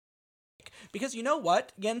Because you know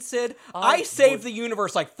what, Yensid? I saved the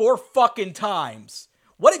universe like 4 fucking times.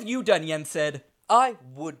 What have you done, Yensid? I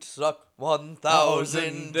would suck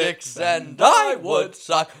 1,000 dicks, and I would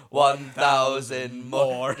suck 1,000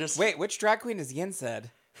 more. Wait, which drag queen is Yen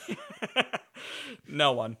said?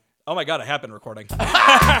 No one. Oh my god, I have been recording.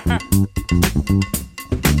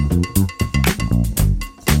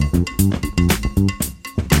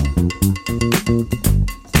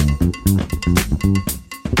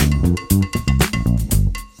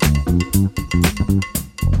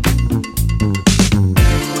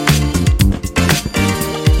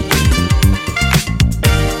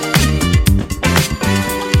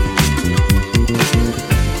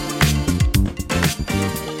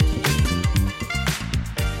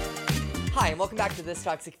 Back to This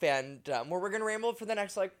Toxic Fandom, where we're going to ramble for the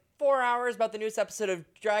next, 4 hours about the newest episode of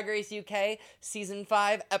Drag Race UK, Season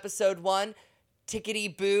 5, Episode 1,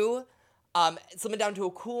 Tickety Boo. Slim it down to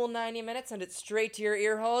a cool 90 minutes, send it straight to your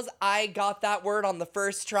ear holes. I got that word on the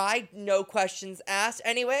first try, no questions asked.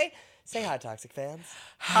 Anyway, say hi, Toxic fans.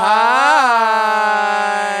 Hi!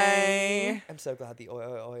 I'm so glad the oi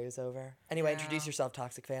oi oi is over. Anyway, Introduce yourself,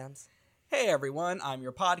 Toxic fans. Hey everyone, I'm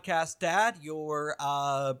your podcast dad, your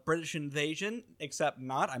British invasion, except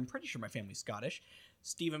not. I'm pretty sure my family's Scottish.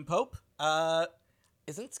 Stephen Pope.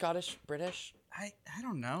 Isn't Scottish British? I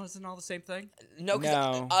don't know. Isn't it all the same thing? No,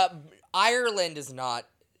 because Ireland is not.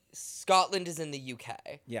 Scotland is in the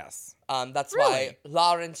UK. Yes. That's Really? why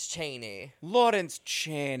Lawrence Chaney. Lawrence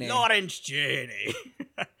Chaney.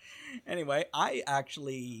 Anyway,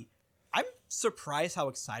 I'm surprised how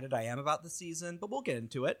excited I am about this season, but we'll get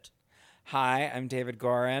into it. Hi, I'm David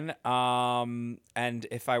Gorin, and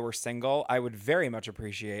if I were single, I would very much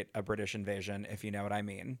appreciate a British invasion, if you know what I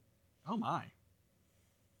mean. Oh my.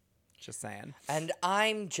 Just saying. And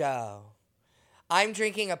I'm Joe. I'm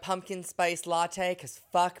drinking a pumpkin spice latte because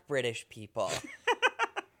fuck British people.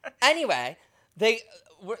 Anyway,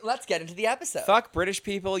 let's get into the episode. Fuck British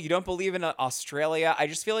people. You don't believe in Australia. I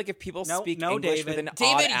just feel like if people speak English with an odd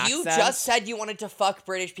accent... you just said you wanted to fuck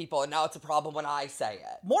British people, and now it's a problem when I say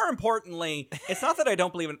it. More importantly, it's not that I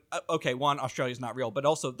don't believe in... okay, one, Australia's not real, but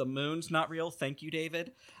also the moon's not real. Thank you,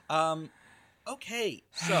 David. Okay,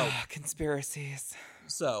 so... Conspiracies.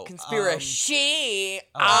 Conspiracy.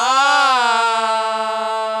 Oh,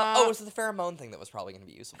 it was the pheromone thing that was probably going to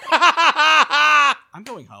be useful. I'm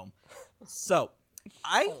going home. So...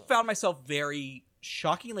 I found myself very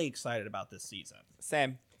shockingly excited about this season.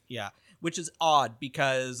 Same. Yeah, which is odd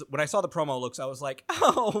because when I saw the promo looks, I was like,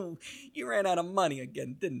 oh, you ran out of money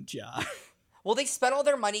again, didn't ya? Well, they spent all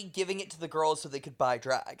their money giving it to the girls so they could buy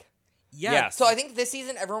drag. Yeah. Yes. So I think this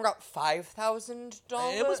season everyone got $5,000.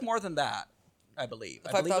 It was more than that, I believe.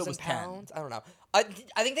 I believe it was 10. Pounds? I don't know. I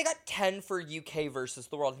think they got 10 for UK versus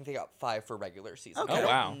the world. I think they got 5 for regular season. Okay. I Oh,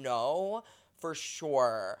 wow. don't know for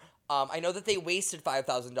sure. I know that they wasted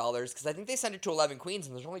 $5,000 because I think they sent it to 11 queens,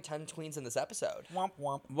 and there's only 10 queens in this episode. Womp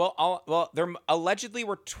womp. Well, there allegedly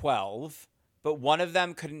were 12, but one of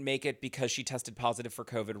them couldn't make it because she tested positive for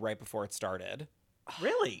COVID right before it started.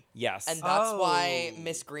 Really? Yes. And that's why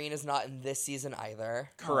Miss Green is not in this season either.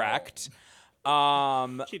 Correct.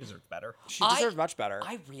 She deserves better. She deserves much better.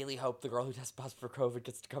 I really hope the girl who tested positive for COVID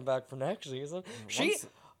gets to come back for next season. If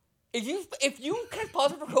you get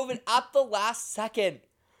positive for COVID at the last second,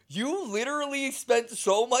 you literally spent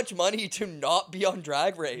so much money to not be on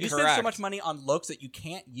Drag Race. You spend so much money on looks that you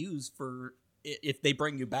can't use for if they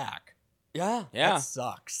bring you back. Yeah. Yeah. That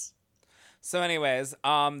sucks. So anyways,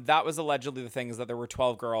 that was allegedly the thing, is that there were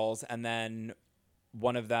 12 girls and then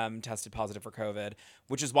one of them tested positive for COVID,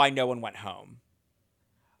 which is why no one went home.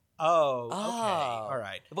 Oh, okay. All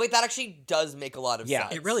right. Wait, that actually does make a lot of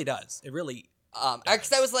sense. It really does. It really...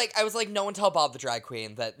 Because I was like, no one tell Bob the drag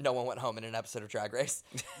queen that no one went home in an episode of Drag Race.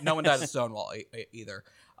 No one died at Stonewall either.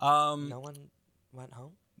 No one went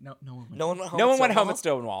home? No one went No one went home. No one went home at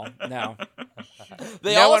Stonewall. No.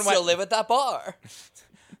 They No all one still live at that bar.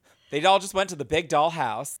 They all just went to the big doll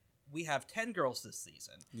house. We have 10 girls this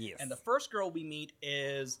season. Yes. And the first girl we meet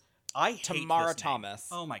is... Tamara Thomas.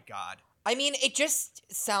 Oh my god. I mean, it just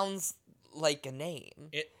sounds like a name.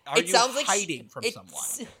 Are you sounds like hiding from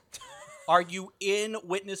someone? Are you in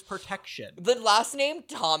witness protection? The last name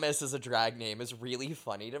Thomas as a drag name is really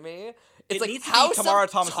funny to me. It's it like needs House to be Tamara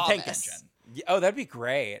of Thomas, the Tank Engine. Oh, that'd be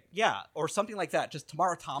great. Yeah, or something like that. Just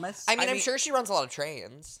Tamara Thomas. I mean, I'm sure she runs a lot of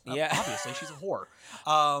trains. Yeah. Obviously, she's a whore.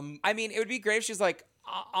 I mean, it would be great if she's like,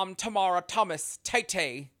 I'm Tamara Thomas,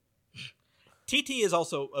 Tay. TT is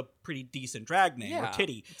also a pretty decent drag name, or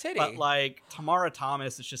Titty. But, like, Tamara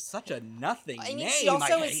Thomas is just such a nothing name. She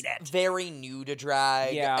also is very new to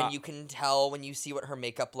drag, Yeah. and you can tell when you see what her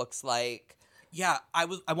makeup looks like. Yeah,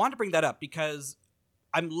 I wanted to bring that up because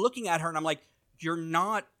I'm looking at her and I'm like, you're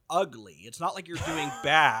not ugly. It's not like you're doing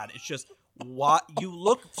bad. It's just what you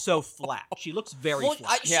look so flat. She looks very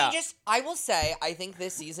flat. I will say, I think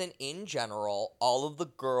this season in general, all of the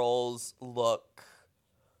girls look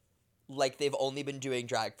like they've only been doing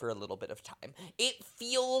drag for a little bit of time. It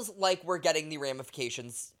feels like we're getting the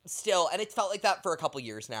ramifications still, and it's felt like that for a couple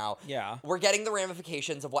years now. Yeah. We're getting the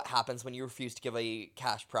ramifications of what happens when you refuse to give a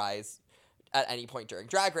cash prize at any point during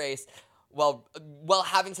Drag Race, while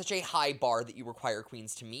having such a high bar that you require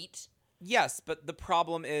queens to meet. Yes, but the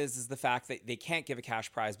problem is the fact that they can't give a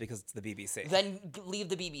cash prize because it's the BBC. Then leave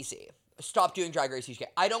the BBC. Stop doing Drag Race UK.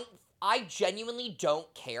 I genuinely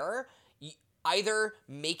don't care. Either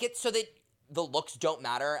make it so that the looks don't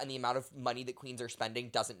matter and the amount of money that queens are spending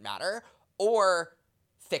doesn't matter, or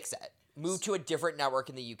fix it. Move to a different network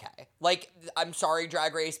in the UK. Like, I'm sorry,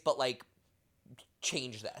 Drag Race, but, like,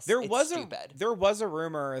 change this. It's stupid. There was a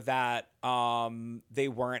rumor that they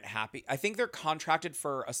weren't happy. I think they're contracted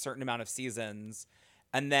for a certain amount of seasons,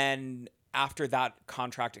 and then after that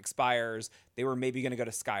contract expires, they were maybe going to go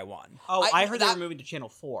to Sky One. Oh, I heard they were moving to Channel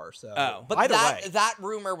 4, so... Oh. But that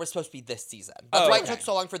rumor was supposed to be this season. That's why it took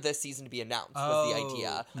so long for this season to be announced, was the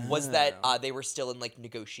idea. Was that they were still in, like,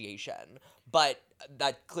 negotiation. But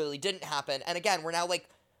that clearly didn't happen. And again, we've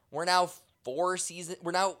done 4 seasons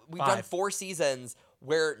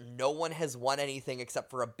where no one has won anything except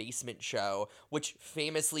for a basement show, which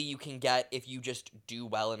famously you can get if you just do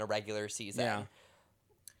well in a regular season. Yeah.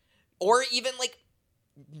 Or even, like,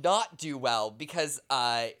 not do well, because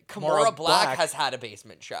Kimora Black has had a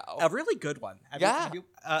basement show. A really good one. Have you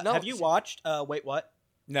watched Wait What?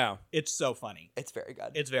 No. It's so funny. It's very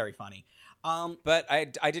good. It's very funny. But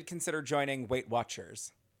I did consider joining Weight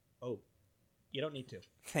Watchers. Oh, you don't need to.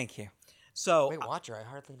 Thank you. So Wait, Watcher, I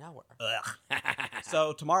hardly know her.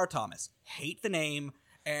 So Tamara Thomas, hate the name,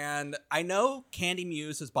 and I know Candy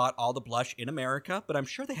Muse has bought all the blush in America, but I'm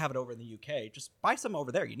sure they have it over in the UK. Just buy some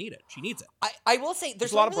over there. You need it. She needs it. I will say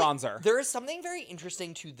there's a lot of bronzer. There is something very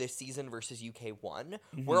interesting to this season versus UK 1,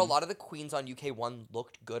 where a lot of the queens on UK 1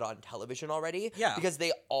 looked good on television already. Yeah. Because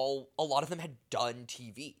a lot of them had done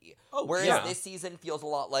TV. Oh, whereas this season feels a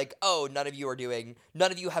lot like, none of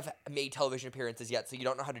you have made television appearances yet, so you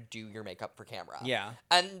don't know how to do your makeup for camera. Yeah.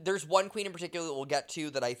 And there's one queen in particular that we'll get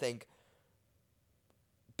to that I think,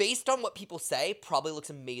 based on what people say, probably looks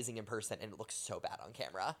amazing in person, and it looks so bad on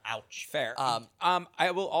camera. Ouch. Fair.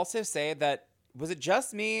 I will also say that, was it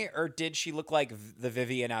just me, or did she look like the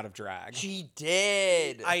Vivian out of drag? She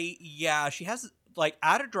did. She has, like,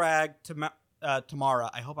 out of drag, Tamara,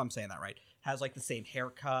 I hope I'm saying that right, has, like, the same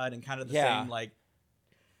haircut and kind of the same, like,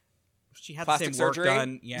 she had plastic the same work surgery?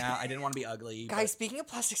 Done. Yeah, I didn't want to be ugly. Guys, speaking of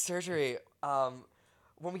plastic surgery,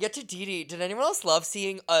 when we get to Dee, did anyone else love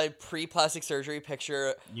seeing a pre-plastic surgery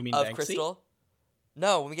picture You mean of Banksy? Crystal?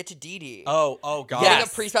 No, when we get to Dee. Oh, God. Getting a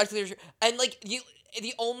pre-plastic surgery. And, like,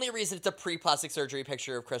 the only reason it's a pre-plastic surgery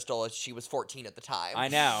picture of Crystal is she was 14 at the time. I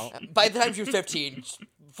know. By the time she was 15,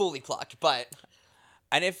 fully plucked, but...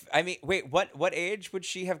 And what age would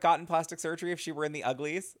she have gotten plastic surgery if she were in the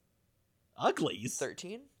Uglies? Uglies?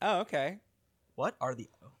 13? Oh, okay. What are the...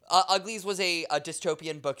 Uglies was a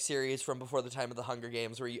dystopian book series from before the time of the Hunger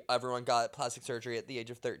Games where everyone got plastic surgery at the age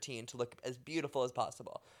of 13 to look as beautiful as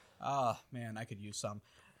possible. Man, I could use some.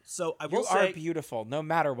 So I will You say... are beautiful, no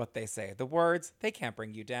matter what they say. The words, they can't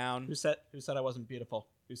bring you down. Who said I wasn't beautiful?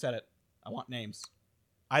 Who said it? I want names.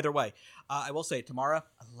 Either way, I will say, Tamara,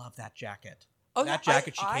 I love that jacket. Oh, that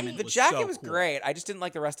jacket she came in The was jacket so was cool. great. I just didn't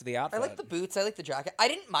like the rest of the outfit. I like the boots. I like the jacket. I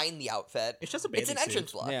didn't mind the outfit. It's just a It's an bathing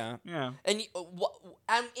entrance suit. look. Yeah. And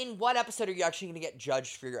in what episode are you actually going to get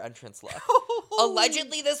judged for your entrance look?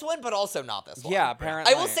 Allegedly this one, but also not this one. Yeah,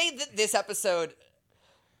 apparently. I will say that this episode...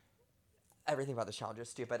 Everything about this challenge is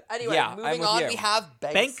stupid. Anyway, Yeah, I'm moving with on, you. we have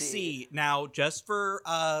Banksy. Banksy. Now, just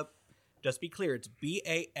be clear, it's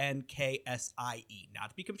Banksie, not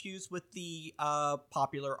to be confused with the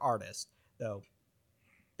popular artist, though.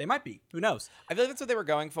 They might be. Who knows? I feel like that's what they were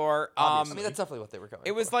going for. I mean, that's definitely what they were going for.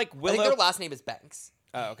 It was like I Willow. think their last name is Banks.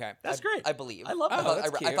 Oh, okay. That's great. I believe. I love that. Oh,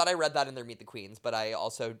 that's I cute. thought I read that in their Meet the Queens, but I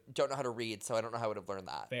also don't know how to read, so I don't know how I would have learned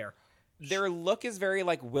that. Fair. Their look is very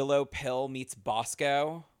like Willow Pill meets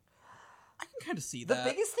Bosco. I can kind of see The that.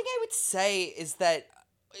 biggest thing I would say is that,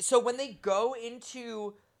 so when they go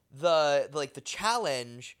into the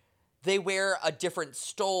challenge, they wear a different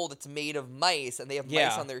stole that's made of mice, and they have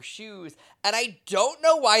mice on their shoes, and I don't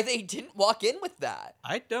know why they didn't walk in with that.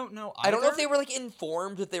 I don't know either. I don't know if they were, like,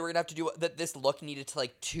 informed that they were gonna have to do, that this look needed to,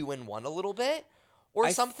 like, 2-in-1 a little bit, or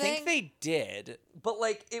something. I think they did. But,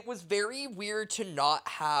 like, it was very weird to not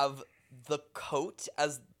have the coat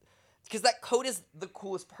as... because that coat is the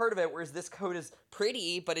coolest part of it, whereas this coat is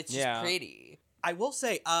pretty, but it's just pretty. I will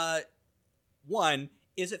say, one,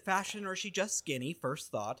 is it fashion or is she just skinny?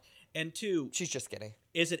 First thought. And two, She's just skinny.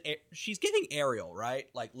 She's giving Ariel, right?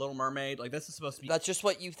 Like Little Mermaid. Like this is supposed to be. That's just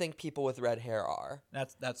what you think people with red hair are.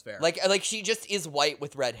 That's fair. Like she just is white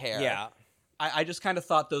with red hair. Yeah. I just kind of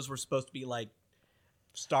thought those were supposed to be like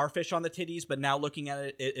starfish on the titties, but now looking at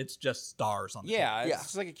it, it's just stars on the titties. It's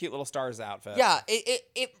just like a cute little stars outfit. Yeah,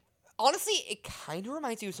 it honestly, it kind of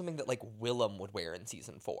reminds you of something that like Willem would wear in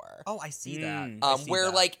season 4. Oh, I see that.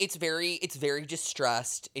 Where like it's very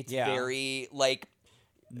distressed. It's very like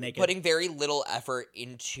naked. putting very little effort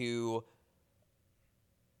into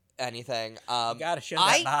anything. You gotta show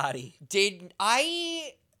that body.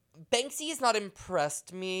 Banksy has not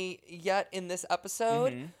impressed me yet in this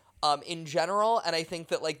episode. In general, and I think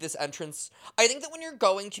that like this entrance, I think that when you're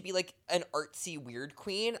going to be like an artsy weird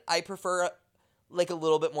queen, I prefer like a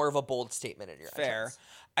little bit more of a bold statement in your entrance.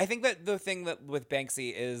 I think that the thing that with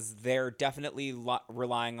Banksy is they're definitely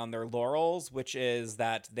relying on their laurels, which is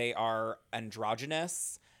that they are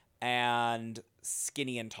androgynous and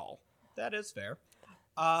skinny and tall. That is fair.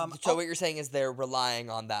 So what you're saying is they're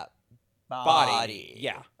relying on that body.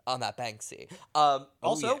 Yeah. On that Banksy.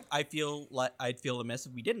 Also, I feel like I'd feel amiss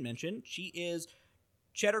if we didn't mention she is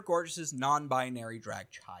Cheddar Gorgeous's non-binary drag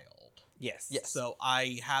child. Yes. So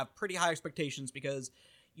I have pretty high expectations because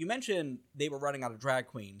you mentioned they were running out of drag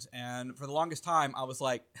queens, and for the longest time I was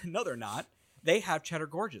like, no, they're not. They have Cheddar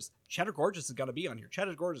Gorgeous. Cheddar Gorgeous is going to be on here.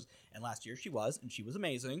 Cheddar Gorgeous. And last year she was, and she was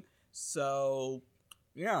amazing. So,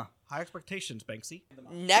 yeah, high expectations, Banksy.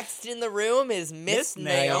 Next in the room is Miss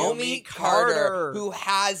Naomi Naomi Carter, Carter, who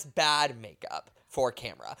has bad makeup for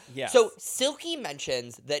camera. Yes. So Silky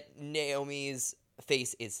mentions that Naomi's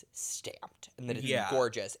face is stamped and that it's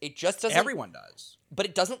gorgeous. It just doesn't... Everyone does. But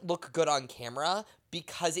it doesn't look good on camera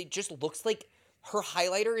because it just looks like her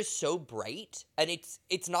highlighter is so bright, and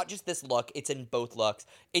it's not just this look, it's in both looks.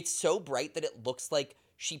 It's so bright that it looks like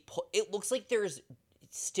it looks like there's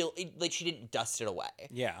still like she didn't dust it away.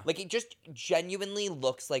 Yeah. Like it just genuinely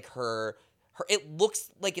looks like her it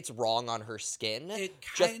looks like it's wrong on her skin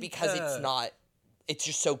just because it's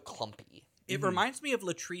just so clumpy. It reminds me of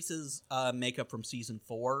Latrice's makeup from season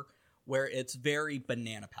 4, where it's very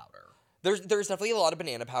banana powder. There's definitely a lot of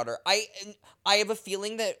banana powder. I have a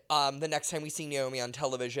feeling that the next time we see Naomi on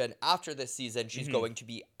television after this season, she's going to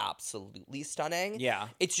be absolutely stunning. Yeah.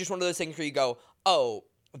 It's just one of those things where you go, oh,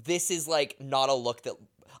 this is like not a look that...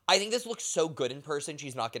 I think this looks so good in person,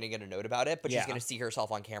 she's not going to get a note about it, but she's going to see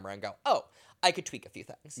herself on camera and go, oh, I could tweak a few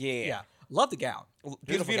things. Yeah. Love the gown.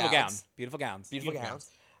 Beautiful gowns.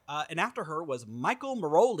 And after her was Michael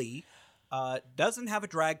Maroli. Doesn't have a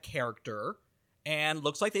drag character and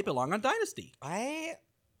looks like they belong on Dynasty. I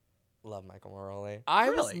love Michael Maroli. I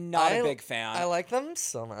was not a big fan. I like them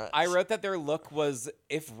so much. I wrote that their look was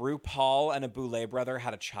if RuPaul and a Boulet brother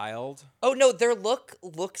had a child. Oh, no, their look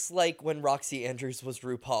looks like when Roxy Andrews was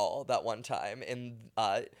RuPaul that one time in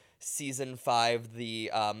season 5, the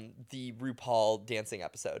RuPaul dancing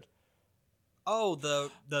episode. Oh, the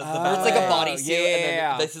it's like a bodysuit, yeah. and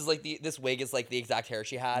then this is like this wig is like the exact hair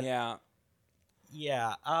she had. Yeah.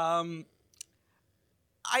 I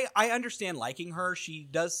understand liking her. She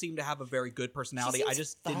does seem to have a very good personality. I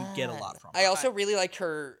just didn't get a lot from her. I also really like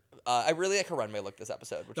her. I really like her runway look this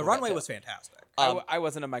episode. The runway was fantastic. I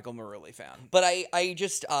wasn't a Michael Maroli fan, but I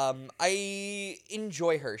just I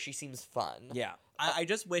enjoy her. She seems fun. Yeah. I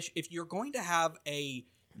just wish if you're going to have a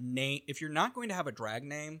name, if you're not going to have a drag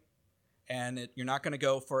name, and you're not going to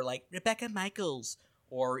go for like Rebecca Michaels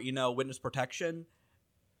or Witness Protection,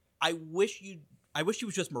 I wish she was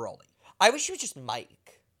just Maroli. I wish she was just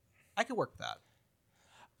Mike. I could work with that.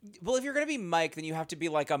 Well, if you're going to be Mike, then you have to be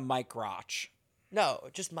like a Mike Roch. No,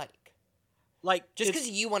 just Mike. Like just because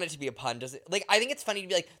you want it to be a pun doesn't like. I think it's funny to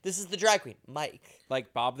be like, this is the drag queen, Mike.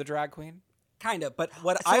 Like Bob the drag queen. Kind of, but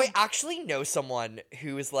I actually know someone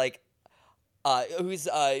who is like, who's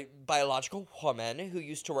a biological woman who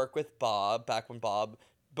used to work with Bob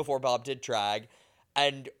before Bob did drag,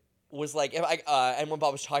 and was like, and when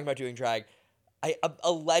Bob was talking about doing drag, I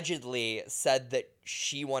allegedly said that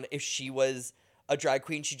if she was a drag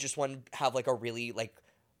queen, she just wanted to have like a really like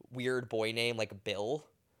weird boy name like Bill.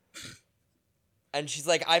 And she's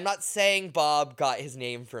like, I'm not saying Bob got his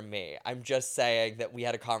name from me. I'm just saying that we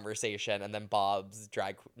had a conversation and then Bob's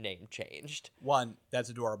drag name changed. 1, that's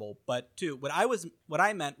adorable. But 2, what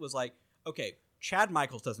I meant was like, okay, Chad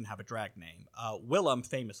Michaels doesn't have a drag name. Willem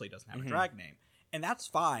famously doesn't have a drag name. And that's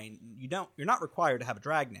fine. You're not required to have a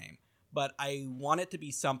drag name. But I want it to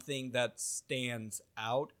be something that stands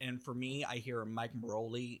out. And for me, I hear Mike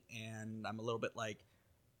Maroli, and I'm a little bit like,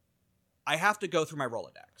 I have to go through my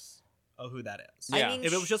Rolodex of who that is. Yeah. I mean,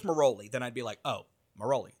 If it was just Maroli, then I'd be like, oh,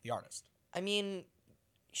 Maroli, the artist. I mean,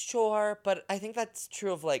 sure, but I think that's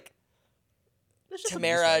true of like It's just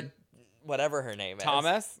Tamara, a whatever her name is.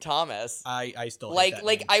 Thomas? I still hate Like, that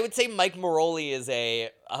like name. I would say Mike Maroli is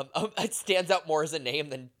it stands out more as a name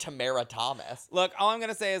than Tamara Thomas. Look, all I'm going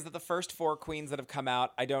to say is that the first 4 queens that have come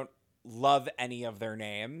out, I don't love any of their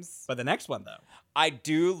names. But the next one, though. I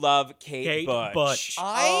do love Kate Butch.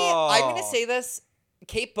 I'm gonna Oh. say this.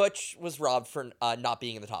 Kate Butch was robbed for not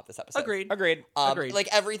being in the top this episode. Agreed. Agreed. Agreed. Like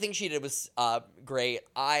everything she did was great.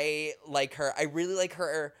 I like her. I really like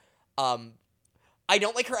her. I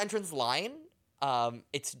don't like her entrance line.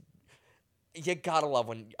 It's you gotta love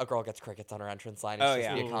when a girl gets crickets on her entrance line. It's Oh, just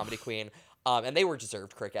yeah. be a comedy queen. And they were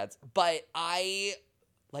deserved crickets. But I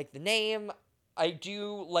like the name. I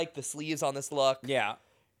do like the sleeves on this look. Yeah.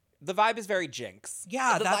 The vibe is very Jinx.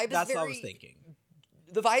 Yeah, The vibe is that's what I was very- thinking.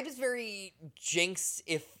 The vibe is very Jinx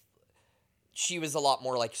if she was a lot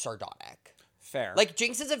more like sardonic. Fair. Like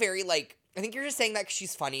Jinx is a very like I think you're just saying that 'cause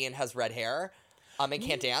she's funny and has red hair, and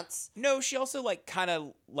can't dance. no, she also like kind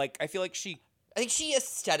of like I feel like she I think she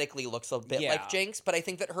aesthetically looks a bit Yeah. like Jinx, but I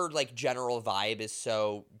think that her like general vibe is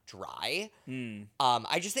so dry. hmm.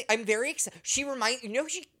 I just think I'm very excited. Who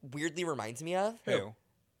she weirdly reminds me of? Who?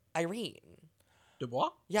 Irene.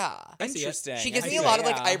 Dubois? Yeah. I see it. Interesting. She gives I me see a lot of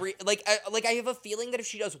that, like yeah. Irene. Like I have a feeling that if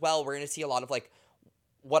she does well, we're gonna see a lot of like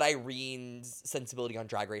what Irene's sensibility on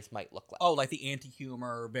Drag Race might look like. Oh, like the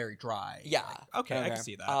anti-humor, very dry. Yeah. Like, okay, I Okay. can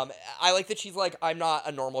see that. I like that she's like, I'm not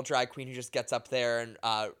a normal drag queen who just gets up there and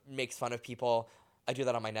makes fun of people. I do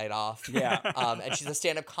that on my night off. Yeah. And she's a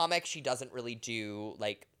stand-up comic. She doesn't really do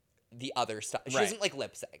like the other stuff. She Right. doesn't like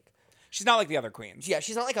lip sync. She's not like the other queens. Yeah,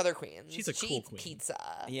 she's not like other queens. She's a she cool eats queen.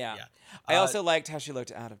 pizza. Yeah. Yeah. I Uh, also liked how she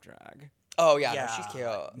looked out of drag. Oh yeah, yeah. no, she's cute.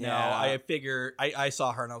 No, Yeah. I figure I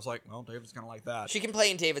saw her and I was like, well, David's gonna like that. She can play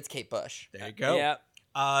in David's Kate Bush. There you go. Yeah.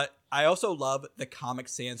 I also love the comic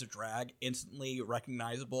sans of drag, instantly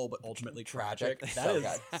recognizable but ultimately tragic. Tragic. That So is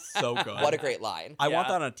good. so good. What a great line. I want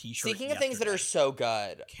Yeah. that on a t-shirt. Speaking of things that are yesterday. so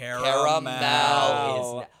good,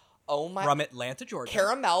 Caramel. is oh my From Atlanta, Georgia.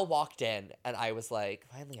 Caramel walked in and I was like,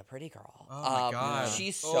 finally a pretty girl. Oh my God.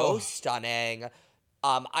 She's so Oh. stunning.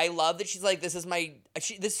 I love that she's like, this is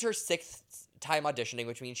her 6th time auditioning,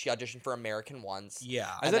 which means she auditioned for American once. Yeah.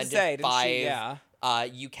 I and was then about to say, did didn't 5 she? Yeah.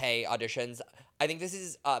 UK auditions. I think this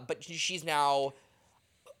is, but she's now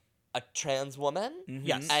a trans woman. Mhm.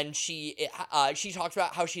 Yes. And she talks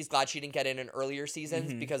about how she's glad she didn't get in earlier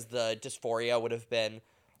seasons Mhm. because the dysphoria would have been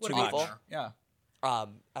What Too do you much. want there? Yeah.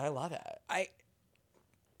 I love it.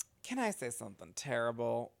 Can I say something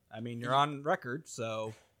terrible? I mean, you're on record,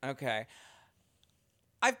 so Okay.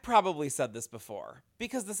 I've probably said this before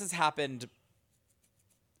because this has happened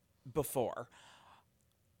before.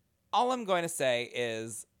 All I'm going to say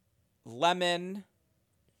is Lemon,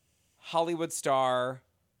 Hollywood Star,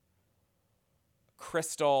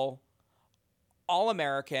 Crystal, all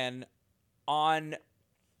American on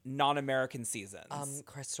non-American seasons.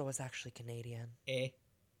 Crystal was actually Canadian.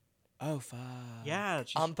 Oh, fuck. yeah.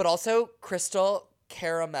 But also Crystal,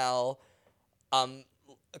 Caramel, and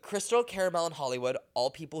Hollywood, all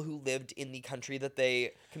people who lived in the country that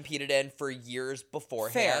they competed in for years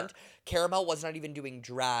beforehand. Fair. Caramel was not even doing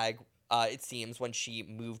drag, it seems, when she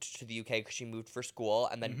moved to the UK because she moved for school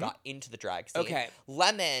and then got into the drag scene. Okay.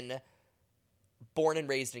 Lemon, born and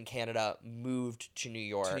raised in Canada, moved to New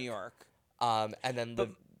York. To New York. And then But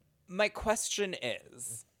my question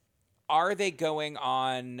is, are they going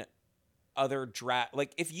on other drag?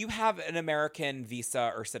 Like, if you have an American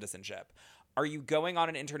visa or citizenship, are you going on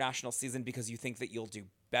an international season because you think that you'll do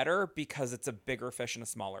better because it's a bigger fish in a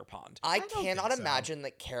smaller pond? I don't cannot think so. imagine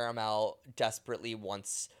that Caramel desperately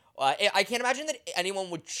wants. I can't imagine that anyone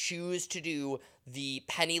would choose to do the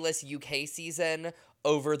penniless UK season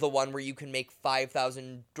over the one where you can make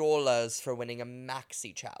 $5,000 for winning a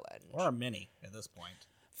maxi challenge. or a mini at this point.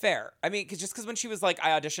 Fair. I mean, because when she was like, I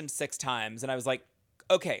auditioned 6 times, and I was like,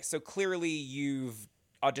 okay, so clearly you've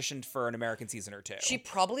auditioned for an American season or 2. She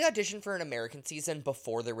probably auditioned for an American season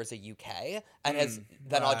before there was a UK, and has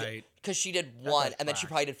then right. because she did one, does and then she track.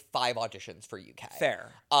 probably did 5 auditions for UK.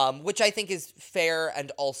 Fair. Which I think is fair,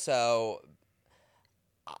 and also,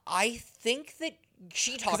 I think that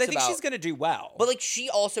she talks Because I think about. she's going to do well. But like she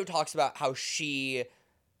also talks about how she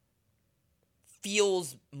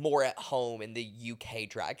feels more at home in the UK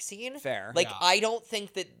drag scene. Fair. Like Yeah. I don't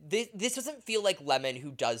think that this doesn't feel like Lemon,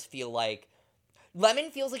 who does feel like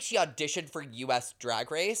Lemon feels like she auditioned for US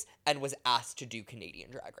Drag Race and was asked to do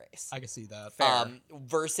Canadian Drag Race. I can see that. Fair.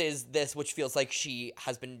 Versus this, which feels like she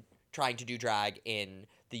has been trying to do drag in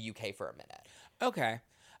the UK for a minute. Okay.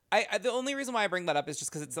 The only reason why I bring that up is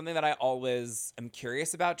just because it's something that I always am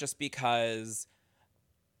curious about, just because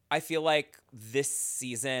I feel like this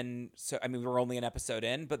season, so I mean, we're only an episode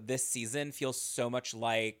in, but this season feels so much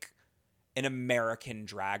like an American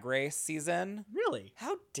Drag Race season. Really?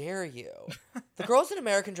 How dare you? The girls in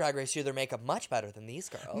American Drag Race do their makeup much better than these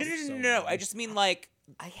girls. No. I just mean like,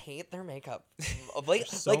 I hate their makeup. Like,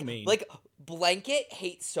 so mean. Like, Blanket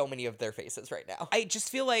hates so many of their faces right now. I just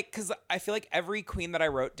feel like, because I feel like every queen that I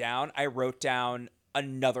wrote down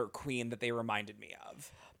another queen that they reminded me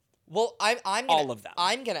of. Well, I'm gonna, all of them.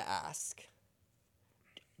 I'm gonna ask,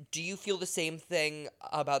 do you feel the same thing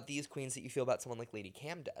about these queens that you feel about someone like Lady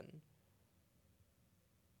Camden?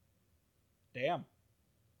 Damn.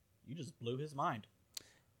 You just blew his mind.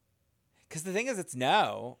 Because the thing is, it's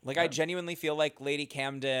no. Like, I genuinely feel like Lady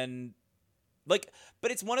Camden, like,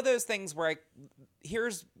 but it's one of those things where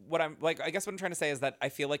here's what I'm, like, I guess what I'm trying to say is that I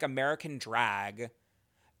feel like American drag,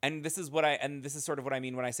 and this is sort of what I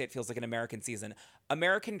mean when I say it feels like an American season.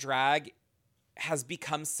 American drag has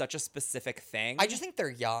become such a specific thing. I just think they're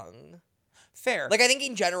young. Fair. Like, I think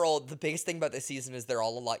in general, the biggest thing about this season is they're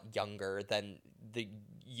all a lot younger than the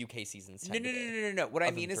UK seasons tend to be. No. What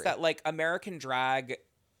I mean is that, like, American drag,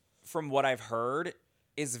 from what I've heard,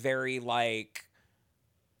 is very, like,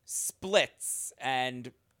 splits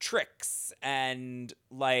and tricks and,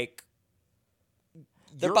 like,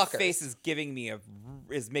 They're your buckers. face is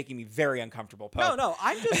making me very uncomfortable. No,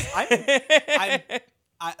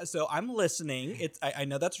 so I'm listening. I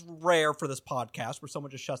know that's rare for this podcast where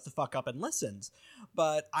someone just shuts the fuck up and listens,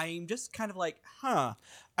 but I'm just kind of like, I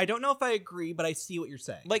don't know if I agree, but I see what you're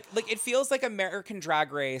saying. Like it feels like American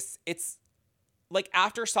Drag Race. It's like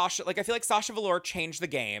after Sasha, like I feel like Sasha Velour changed the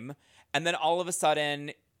game, and then all of a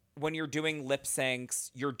sudden, when you're doing lip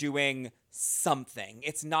syncs, you're doing something.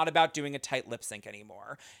 It's not about doing a tight lip sync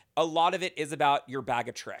anymore. A lot of it is about your bag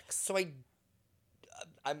of tricks. So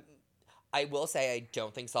I will say I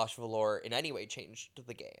don't think Sasha Velour in any way changed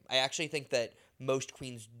the game. I actually think that most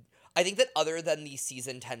queens, I think that other than the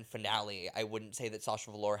season 10 finale, I wouldn't say that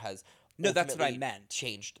Sasha Velour has No, that's what I meant.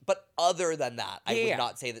 changed. But other than that, I would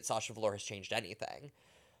not say that Sasha Velour has changed anything.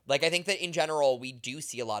 Like, I think that in general, we do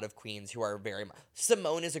see a lot of queens who are very much...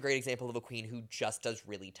 Simone is a great example of a queen who just does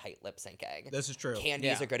really tight lip syncing. This is true. Candy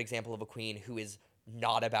is a good example of a queen who is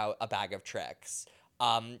not about a bag of tricks.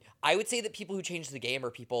 I would say that people who changed the game are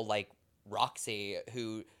people like Roxy,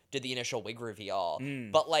 who did the initial wig reveal.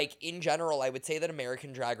 But, like, in general, I would say that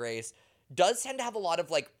American Drag Race does tend to have a lot of,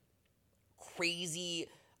 like, crazy...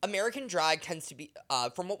 American drag tends to be,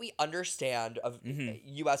 from what we understand of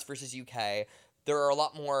US versus UK, there are a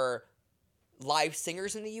lot more live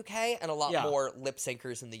singers in the UK and a lot more lip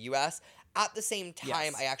syncers in the US. At the same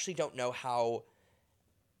time, I actually don't know how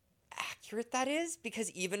accurate that is, because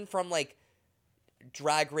even from, like,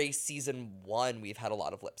 Drag Race Season 1, we've had a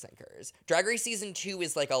lot of lip syncers. Drag Race Season 2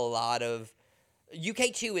 is, like, a lot of...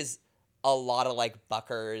 UK 2 is a lot of, like,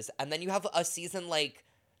 buckers. And then you have a season, like...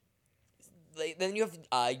 Then you have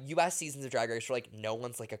US seasons of Drag Race where, like, no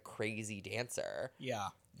one's, like, a crazy dancer. Yeah.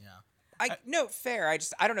 No, fair.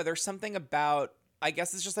 I don't know. There's something about... I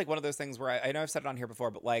guess it's just, like, one of those things where I know I've said it on here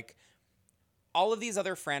before, but, like, all of these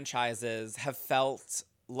other franchises have felt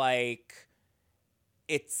like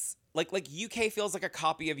it's... Like UK feels like a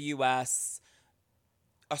copy of US.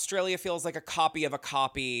 Australia feels like a copy of a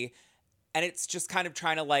copy. And it's just kind of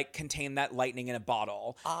trying to, like, contain that lightning in a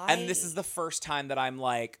bottle. And this is the first time that I'm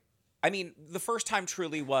like... I mean, the first time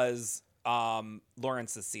truly was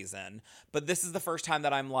Lawrence's season. But this is the first time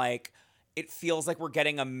that I'm like... It feels like we're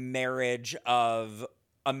getting a marriage of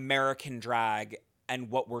American drag and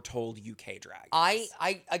what we're told UK drag is.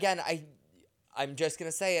 I'm just going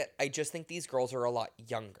to say it. I just think these girls are a lot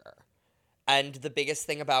younger. And the biggest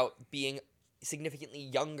thing about being significantly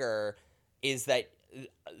younger is that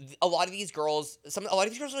a lot of these girls are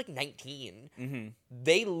like 19. Mm-hmm.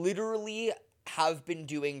 They literally have been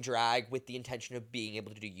doing drag with the intention of being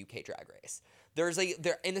able to do UK Drag Race. They're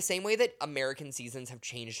in the same way that American seasons have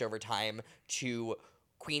changed over time to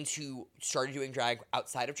queens who started doing drag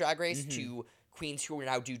outside of Drag Race to queens who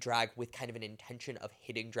now do drag with kind of an intention of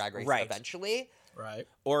hitting Drag Race eventually. Right.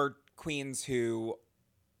 Or queens who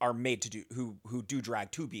are made to do who do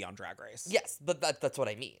drag to be on Drag Race. Yes, but that's what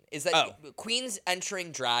I mean. Is that queens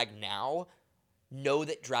entering drag now know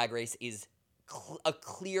that Drag Race is a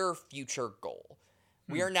clear future goal.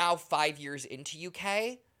 We are now 5 years into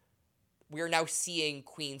UK. We are now seeing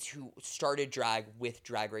queens who started drag with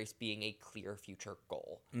Drag Race being a clear future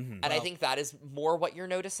goal. And I think that is more what you're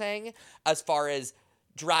noticing as far as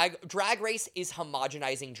Drag Race is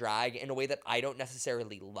homogenizing drag in a way that I don't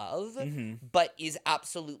necessarily love, Mm-hmm. but is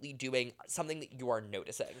absolutely doing something that you are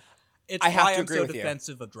noticing. It's I have why to I'm agree so with you.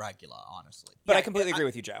 defensive of Dragula, honestly. But Yeah, I completely agree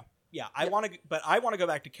with you, Joe. Yeah, I want to, but I want to go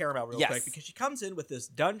back to Caramel real Yes. quick because she comes in with this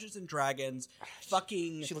Dungeons and Dragons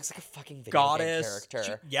fucking She looks like a fucking video goddess game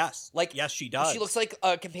character. Yes, yes, she does. She looks like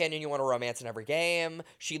a companion you want to romance in every game.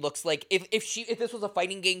 She looks like if this was a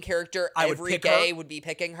fighting game character, I would every pick gay her. would be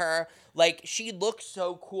picking her. Like, she looks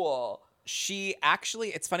so cool. She actually,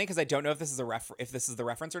 it's funny because I don't know if this is the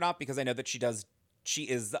reference or not, because I know that she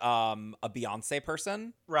is a Beyonce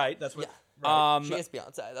person. right. That's what. Yeah. Right. She is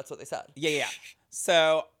Beyonce. That's what they said. Yeah.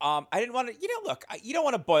 So I didn't want to, look, you don't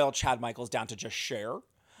want to boil Chad Michaels down to just Cher.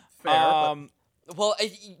 Fair, but- Well,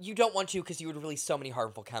 you don't want to because you would release so many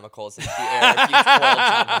harmful chemicals into the air if you spoiled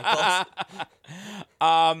Chad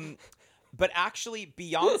Michaels. But actually,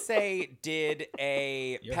 Beyonce did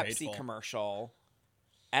a You're Pepsi hateful. commercial,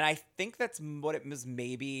 and I think that's what it was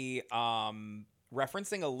maybe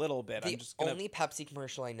referencing a little bit. The I'm just gonna only Pepsi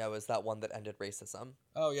commercial I know is that one that ended racism.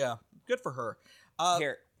 Oh yeah, good for her.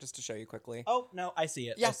 here just to show you quickly. Oh no, I see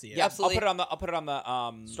it. Yeah, I see it. yeah. Absolutely. I'll put it on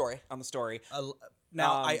the Story. on the story.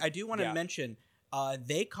 Now I do want to yeah. mention.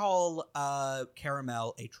 They call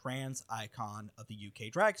Caramel a trans icon of the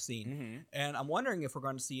UK drag scene, Mm-hmm. and I'm wondering if we're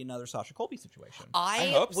going to see another Sasha Colby situation. I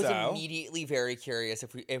hope was so. immediately very curious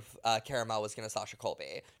if Caramel was going to Sasha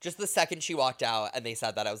Colby. Just the second she walked out and they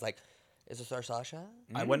said that, I was like, "Is this our Sasha?"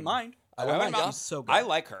 I wouldn't mind. I wouldn't mind, yeah. She's so good. I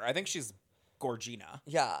like her. I think she's Gorgina.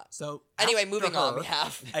 Yeah. So Anyway, after moving on. her, We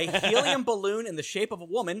have a helium balloon in the shape of a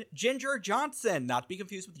woman, Ginger Johnson, not to be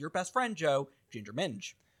confused with your best friend Joe, Ginger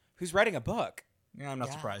Minge. Who's writing a book? Yeah, I'm not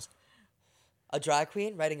Yeah. surprised. a drag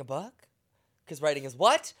queen writing a book because writing is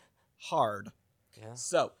what? Hard. Yeah.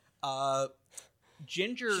 So,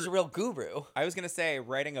 Ginger. She's a real guru. I was gonna say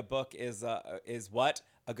writing a book is what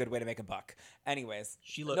a good way to make a buck. Anyways,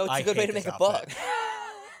 She look. No, it's I a good way hate to this make a book. outfit.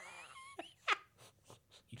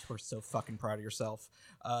 You two are so fucking proud of yourself.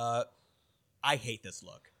 I hate this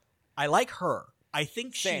look. I like her. I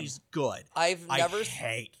think Same. she's good. I've never. I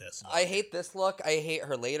hate this look. I hate this look. I hate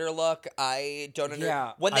her later look. I don't understand.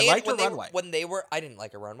 Yeah. When I they liked when her they runway. when they were I didn't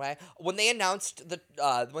like her runway. When they announced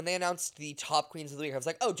the top queens of the week, I was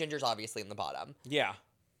like, oh, Ginger's obviously in the bottom. yeah.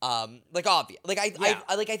 Like obvious. Like Yeah.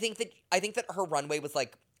 I think that her runway was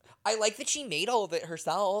like. I like that she made all of it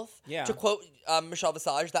herself. Yeah. To quote Michelle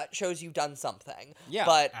Visage, that shows you've done something. Yeah.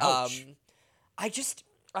 But Ouch.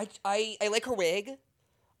 I like her wig.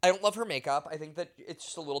 I don't love her makeup. I think that it's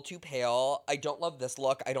just a little too pale. I don't love this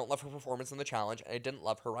look. I don't love her performance in the challenge, and I didn't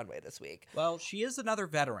love her runway this week. Well, she is another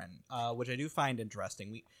veteran, which I do find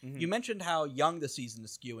interesting. Mm-hmm. You mentioned how young the season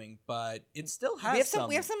is skewing, but it still has We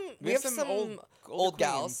have some old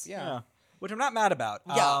gals. queens, Yeah. which I'm not mad about.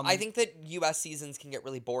 Yeah, I think that U.S. seasons can get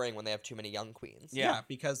really boring when they have too many young queens. Yeah,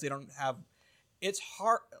 because they don't have. It's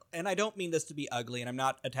hard, and I don't mean this to be ugly, and I'm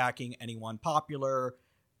not attacking anyone popular.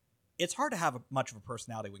 It's hard to have much of a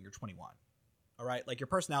personality when you're 21. All right, like your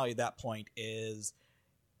personality at that point is,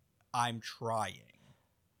 I'm trying,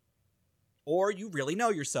 or you really know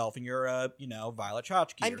yourself, and you're a Violet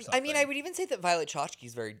Chachki or something. I mean, I would even say that Violet Chachki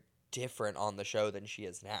is very different on the show than she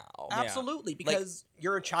is now. Absolutely, because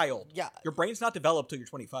you're a child. Yeah. Your brain's not developed till you're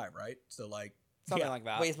 25, right? So like Something yeah. like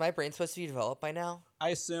that. Wait, is my brain supposed to be developed by now? I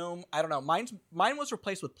assume. I don't know. Mine was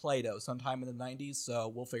replaced with Play-Doh sometime in the 90s, so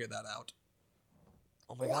we'll figure that out.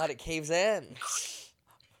 Oh my god, it caves in.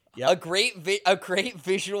 Yep. A great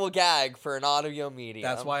visual gag for an audio medium.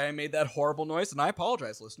 That's why I made that horrible noise, and I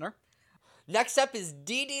apologize, listener. Next up is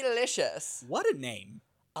Dee Delicious. What a name.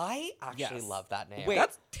 I actually Yes. love that name. Wait.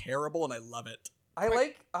 That's terrible, and I love it.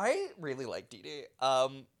 I really like Dee Dee.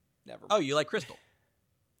 Never. Oh, you like Crystal.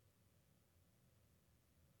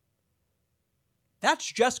 That's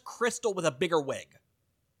just Crystal with a bigger wig.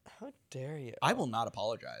 How dare you? I will not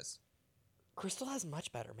apologize. Crystal has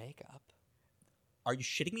much better makeup. Are you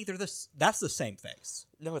shitting me? That's the same face.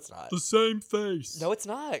 No, it's not. The same face. No, it's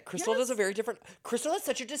not. Crystal Yes. does a very different. Crystal has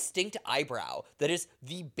such a distinct eyebrow that is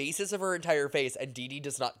the basis of her entire face, and Dee Dee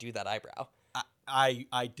does not do that eyebrow.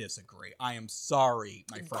 I disagree. I am sorry,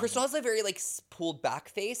 my friend. Crystal has a very like pulled back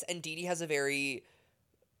face, and Dee Dee has a very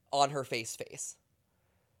on her face. Is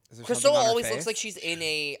there Crystal something on her always face? looks like she's in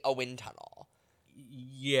a wind tunnel.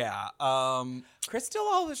 Yeah. Crystal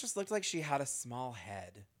always just looked like she had a small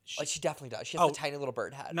head. Like she definitely does. She has Oh. a tiny little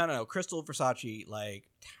bird head, No. Crystal Versace, like,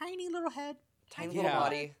 tiny little head. tiny Yeah. little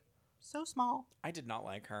body. So small. I did not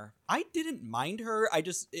like her. I didn't mind her.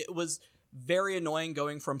 It was very annoying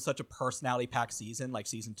going from such a personality packed season, like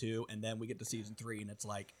season 2, and then we get to season 3, and it's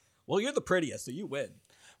like, well, you're the prettiest, so you win.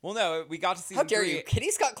 Well, no, we got to season How dare 3. you? Kitty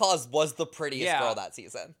Scott Claus was the prettiest Yeah. girl that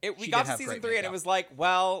season. We She got did to have season great 3 and it makeup. was like,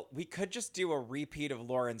 well, we could just do a repeat of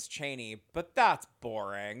Lawrence Chaney, but that's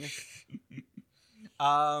boring.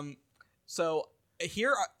 So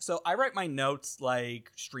I write my notes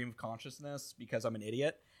like stream of consciousness because I'm an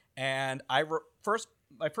idiot. And my first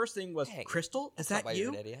thing was, Dang. Crystal, is That's not that why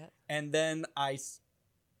you're you? an idiot. And then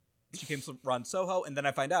she came to run Soho, and then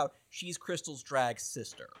I find out she's Crystal's drag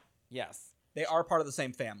sister. Yes. They are part of the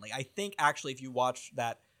same family. I think actually, if you watch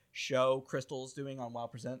that show Crystal's doing on WoW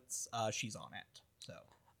Presents, she's on it. So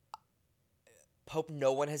Hope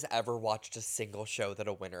no one has ever watched a single show that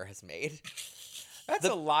a winner has made. That's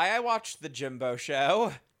a lie. I watched the Jimbo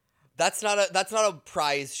show. That's not a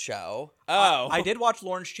prize show. Oh. I did watch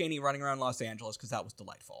Lawrence Chaney running around Los Angeles because that was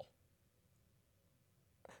delightful.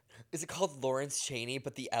 Is it called Lawrence Chaney,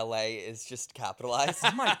 but the LA is just capitalized?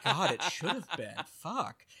 Oh my god, it should have been.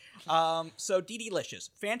 Fuck. So Dee Delicious,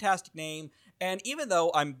 fantastic name, and even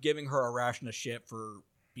though I'm giving her a ration of shit for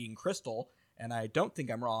being Crystal, and I don't think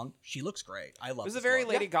I'm wrong, she looks great. I love It was a this very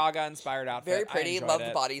look. Lady Gaga inspired outfit. Very I pretty. enjoyed Love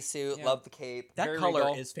it. the bodysuit. Yeah. Love the cape. That very color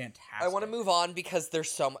regal. is fantastic. I want to move on because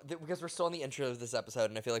because we're still in the intro of this episode,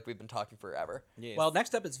 and I feel like we've been talking forever. Yes. Well,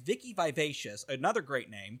 next up is Vicky Vivacious, another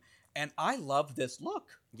great name, and I love this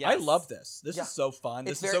look. Yes. I love this. This Yeah. is so fun.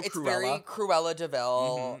 This It's is so very Cruella. Cruella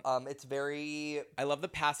Deville. It's very I love the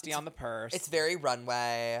pasty on the purse. it's very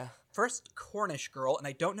runway. First Cornish girl, and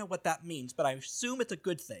I don't know what that means, but I assume it's a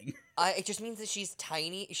good thing. It just means that she's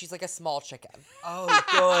tiny. She's like a small chicken. Oh,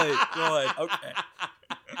 good. Okay.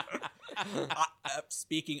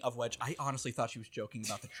 Speaking of which, I honestly thought she was joking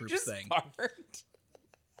about the troops just thing. fart.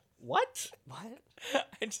 What? What?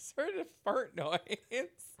 I just heard a fart noise.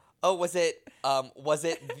 Oh, was it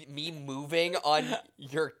me moving on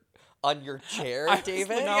your chair, I was David?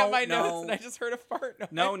 looking No, at my no. notes and I just heard a fart noise.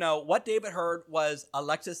 No. What David heard was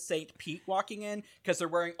Alexis St. Pete walking in because they're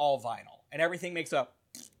wearing all vinyl, and everything makes a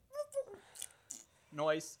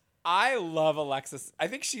noise. I love Alexis. I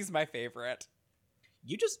think she's my favorite.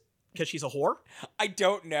 You just because she's a whore. I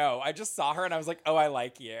don't know. I just saw her and I was like, oh, I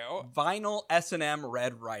like you. Vinyl S&M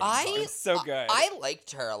red riding. It's so good. I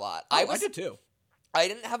liked her a lot. I did too. I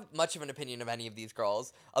didn't have much of an opinion of any of these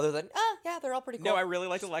girls, other than yeah, they're all pretty cool. No, I really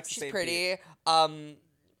liked Alexis. She's St. pretty. Pete.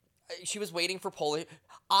 She was waiting for polio.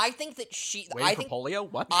 I think that she. Waiting for polio?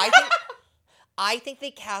 What? I think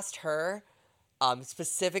they cast her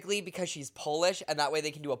specifically because she's Polish, and that way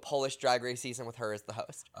they can do a Polish drag race season with her as the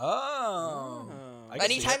host. Oh. I can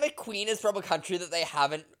see Anytime it. a queen is from a country that they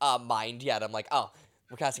haven't mined yet, I'm like, oh,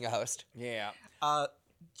 we're casting a host. Yeah.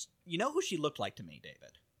 You know who she looked like to me,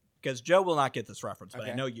 David? Because Joe will not get this reference, but I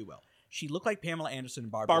Okay. know you will. She looked like Pamela Anderson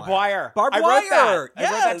and Barbed Barbed Wire. Wire. Barbed I wrote Wire! that. I wrote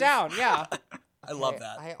Yes! that down. Yeah. I love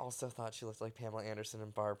that. I also thought she looked like Pamela Anderson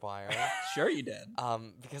and Barbed Wire. Sure you did.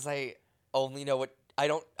 Because I only know what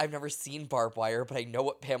I've never seen Barbed Wire, but I know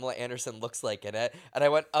what Pamela Anderson looks like in it. And I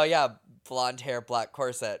went, oh yeah, blonde hair, black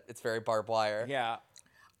corset. It's very Barbed Wire. Yeah.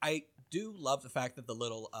 I do love the fact that the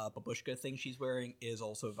little babushka thing she's wearing is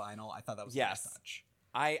also vinyl. I thought that was a nice Yes. touch.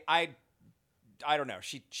 I don't know.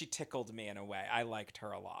 She tickled me in a way. I liked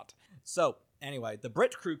her a lot. So, anyway, the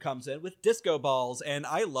Brit crew comes in with disco balls, and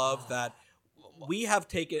I love that we have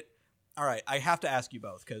taken... All right, I have to ask you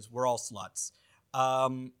both, because we're all sluts. I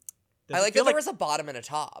like that there was a bottom and a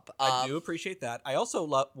top. I do appreciate that. I also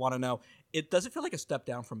want to know, does it feel like a step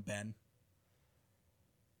down from Ben?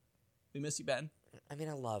 We miss you, Ben. I mean,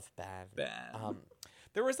 I love Ben. Ben.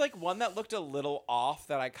 There was like one that looked a little off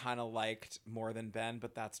that I kind of liked more than Ben,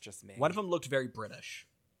 but that's just me. One of them looked very British.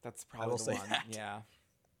 That's I probably will the say one. that. Yeah.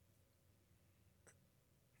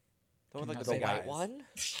 The one with like The the big white eyes. one?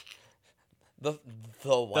 The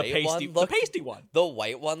white one The looked... pasty one. The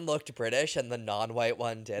white one looked British, and the non-white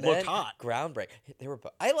one didn't. Looked hot. Groundbreak. They were.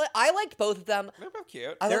 I liked both of them. They're both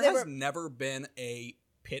cute. I There thought they has were- never been a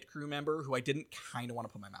pit crew member who I didn't kind of want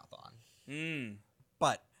to put my mouth on.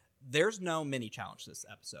 But there's no mini challenge this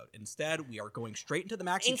episode. Instead, we are going straight into the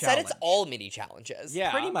maxi Instead, challenge. it's all mini challenges.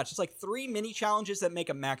 Yeah. Pretty much. It's like 3 mini challenges that make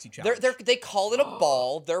a maxi challenge. They call it a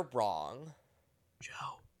ball. They're wrong. Joe,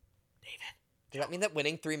 David. Does that mean that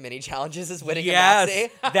winning 3 mini challenges is winning Yes, a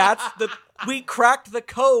maxi? that's we cracked the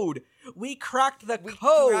code. We cracked the We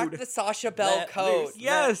code. cracked the Sasha Bell Let code. loose,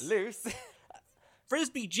 Yes. let loose.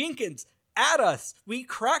 Frisbee Jenkins, at us. We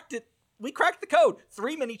cracked it. We cracked the code.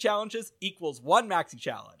 3 mini challenges equals 1 maxi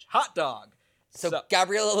challenge. Hot dog. So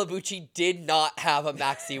Gabriella Labucci did not have a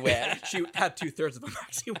maxi win. She had 2/3 of a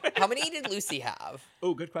maxi win. How many did Lucy have?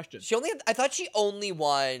 Oh, good question. She only. I thought she only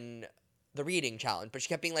won the reading challenge, but she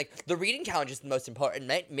kept being like, the reading challenge is the most important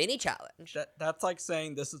mini challenge. That's like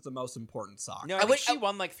saying this is the most important song. No, I think she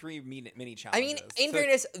won like 3 mini challenges. I mean, in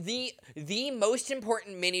fairness, the most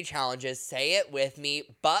important mini challenges, say it with me,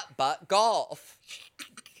 butt golf.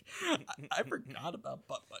 I forgot about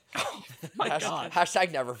butt golf. My God.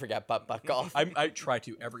 Hashtag never forget butt golf. I try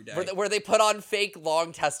to every day. Where they put on fake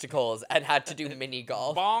long testicles and had to do mini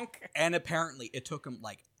golf. Bonk. And apparently it took them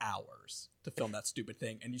like hours to film that stupid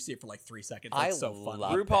thing, and you see it for like 3 seconds. That's so funny.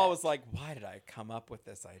 RuPaul was like, why did I come up with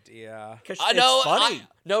this idea? Because it's funny.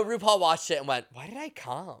 No, RuPaul watched it and went, why did I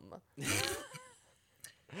come?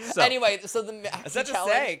 So, anyway, so the Is that to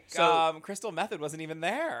challenge, say, Crystal Method wasn't even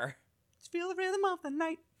there. feel the rhythm of the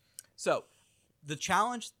night. So, the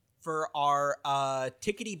challenge for our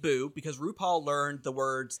Tickety Boo, because RuPaul learned the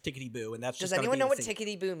words Tickety Boo, and that's just does anyone know what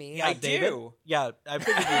Tickety Boo means? Yeah, I David? do. Yeah, I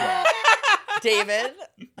figured you would. David,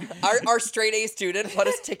 our straight A student, what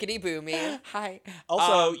does Tickety Boo mean? Hi.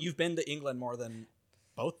 Also, you've been to England more than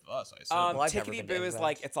both of us, I assume. Well, I've never Tickety been Boo to is England.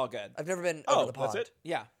 like, it's all good. I've never been Oh, over the pond. that's it?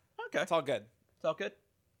 Yeah, Okay. it's all good. It's all good?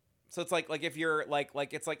 So it's like if you're like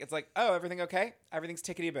it's like, oh, everything okay? Everything's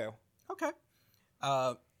Tickety Boo. Okay.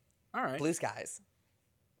 All right. Blue skies.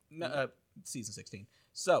 Season 16.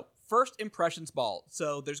 So, first impressions ball.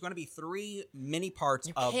 So, there's going to be 3 mini parts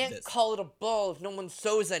You of can't this. call it a ball if no one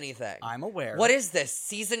sews anything. I'm aware. What is this,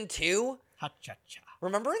 season 2? Ha-cha-cha.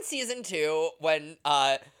 Remember in season 2 when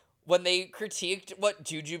they critiqued what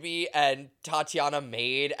Jujubee and Tatiana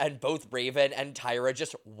made, and both Raven and Tyra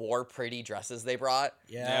just wore pretty dresses they brought?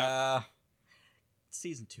 Yeah.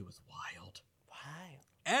 Season 2 was wild. Why?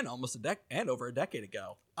 And almost over a decade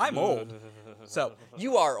ago. I'm old. So,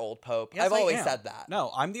 You are old, Pope. yes, I've I always am. said that.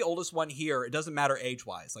 No, I'm the oldest one here. It doesn't matter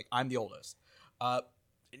age-wise. Like, I'm the oldest.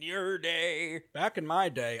 In your day. Back in my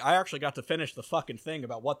day, I actually got to finish the fucking thing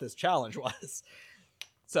about what this challenge was.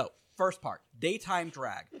 So, first part, daytime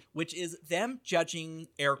drag, which is them judging,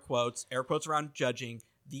 air quotes around judging,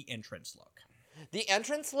 the entrance look. The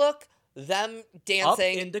entrance look, them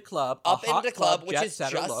dancing Up into club, up a hot into club, which jet is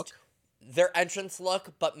setter just look. their entrance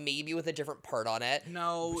look, but maybe with a different part on it.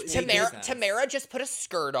 No, Tamara just put a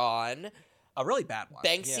skirt on. a really bad one.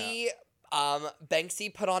 Banksy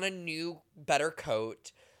put on a new, better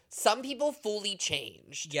coat. Some people fully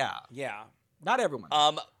changed. Yeah, Yeah. not everyone.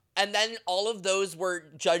 And then all of those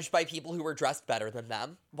were judged by people who were dressed better than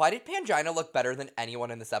them. Why did Pangina look better than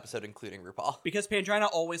anyone in this episode, including RuPaul? Because Pangina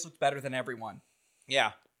always looked better than everyone.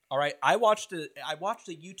 Yeah. All right, I watched a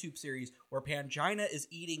YouTube series where Pangina is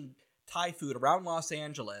eating Thai food around Los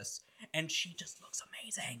Angeles, and she just looks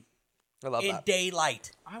amazing I love in that.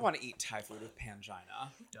 daylight. I want to eat Thai food with Pangina.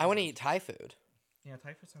 I want to eat Thai food. Yeah,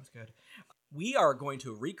 Thai food sounds good. We are going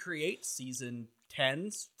to recreate season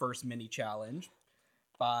 10's first mini challenge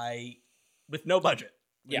with no budget.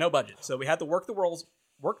 Yeah. No budget. So we had the Work the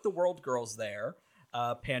World girls there.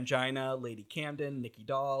 Pangina, Lady Camden, Nikki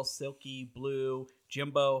Doll, Silky, Blue,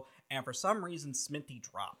 Jimbo, and for some reason Sminty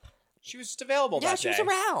Drop. She was just available Yeah, that she was day.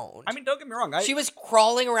 around. I mean, don't get me wrong. She was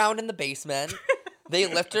crawling around in the basement. They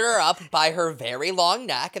lifted her up by her very long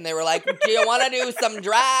neck, and they were like, do you want to do some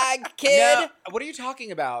drag, kid? No, what are you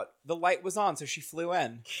talking about? The light was on, so she flew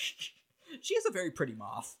in. She is a very pretty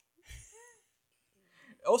moth.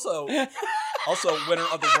 Also winner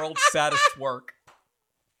of the world's saddest work.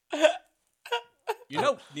 You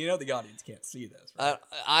know the audience can't see this, right?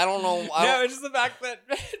 I don't know. No, it's just the fact that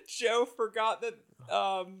Joe forgot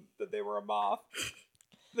that they were a moth.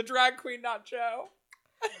 The drag queen, not Joe.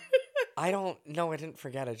 I don't know. I didn't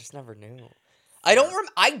forget. I just never knew.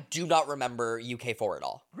 I do not remember UK4 at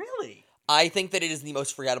all. Really? I think that it is the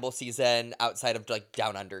most forgettable season outside of like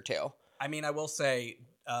Down Under too. I mean, I will say,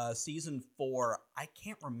 season 4, I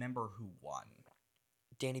can't remember who won.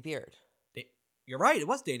 Danny Beard. You're right, it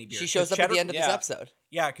was Danny Beard. She shows up at the end of this episode.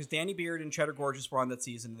 Yeah, because Danny Beard and Cheddar Gorgeous were on that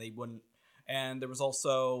season. They wouldn't, and there was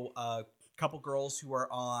also a couple girls who are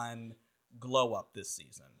on Glow Up this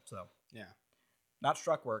season. So Yeah. not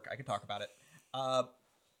Struck Work. I can talk about it.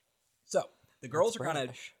 So the girls are gonna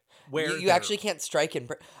British. wear. You actually can't strike in.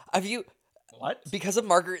 Have you? What? Because of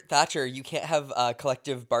Margaret Thatcher, you can't have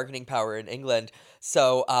collective bargaining power in England.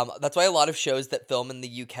 So that's why a lot of shows that film in the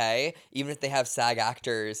UK, even if they have SAG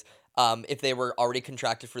actors, if they were already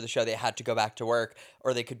contracted for the show, they had to go back to work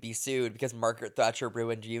or they could be sued because Margaret Thatcher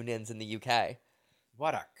ruined unions in the UK.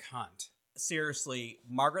 What a cunt. Seriously,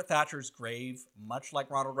 Margaret Thatcher's grave, much like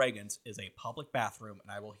Ronald Reagan's, is a public bathroom, and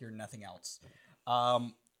I will hear nothing else.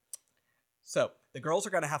 So the girls are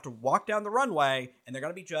going to have to walk down the runway, and they're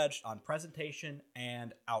going to be judged on presentation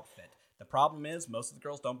and outfit. The problem is most of the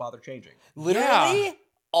girls don't bother changing. Literally,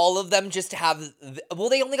 all of them just have, well,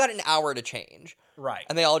 they only got an hour to change. Right.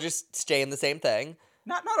 And they all just stay in the same thing.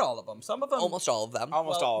 Not all of them. Some of them. Almost all of them.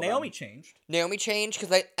 Almost all of Naomi them. changed. Naomi changed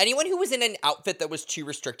because anyone who was in an outfit that was too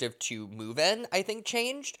restrictive to move in, I think,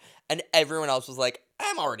 changed. And everyone else was like,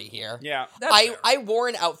 I'm already here. Yeah. That's fair. I wore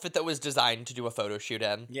an outfit that was designed to do a photo shoot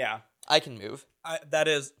in. Yeah. I can move.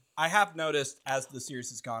 I have noticed as the series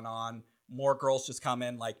has gone on, more girls just come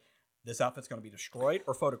in like, this outfit's going to be destroyed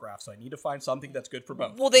or photographed, so I need to find something that's good for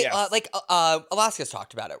both. Well, they Yes. Alaska's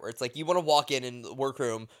talked about it, where it's like you want to walk in the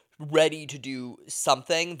workroom ready to do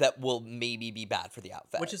something that will maybe be bad for the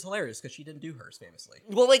outfit. Which is hilarious because she didn't do hers famously.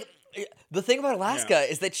 Well, like, the thing about Alaska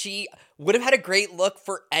is that she would have had a great look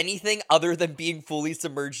for anything other than being fully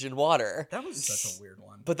submerged in water. That was such a weird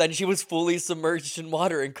one. But then she was fully submerged in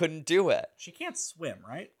water and couldn't do it. She can't swim,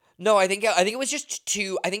 right? No, I think it was just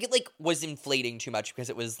too. I think it like was inflating too much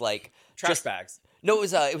because it was like Trash bags. No,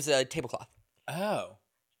 it was a tablecloth. Oh.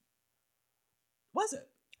 Was it?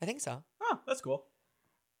 I think so. Oh, that's cool.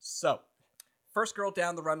 So, first girl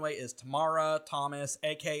down the runway is Tamara Thomas,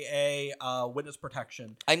 aka Witness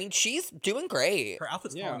Protection. I mean, she's doing great. Her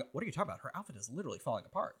outfit's Yeah. falling. What are you talking about? Her outfit is literally falling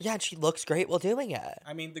apart. Yeah, and she looks great while doing it.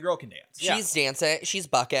 I mean, the girl can dance. Yeah. She's dancing. She's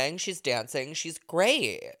bucking. She's dancing. She's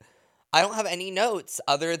great. I don't have any notes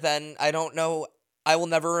other than I don't know. I will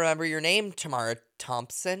never remember your name, Tamara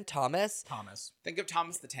Thomas. Think of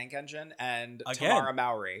Thomas the Tank Engine and Again. Tamara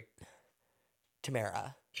Mowry.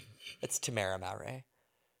 Tamara. It's Tamara Mowry.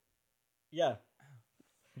 Yeah.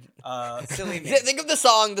 Silly me. Think of the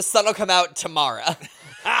song "The Sun Will Come Out Tomorrow."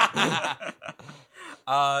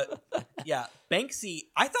 Yeah. Banksy.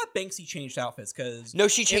 I thought Banksy changed outfits because No,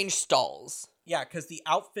 she changed stalls. yeah, because the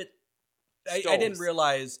outfit. I Stoles. didn't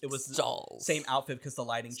realize it was the Stalls. same outfit because the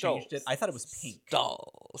lighting changed it. Stoles. I thought it was pink.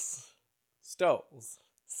 Stalls.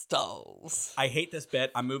 Stalls. I hate this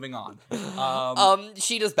bit. I'm moving on.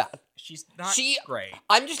 She does bad. She's not She- great.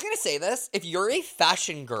 I'm just gonna say this: if you're a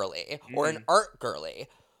fashion girly or an art girly,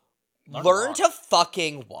 Learn learn to to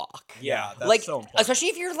fucking walk. Yeah, that's like, so important. especially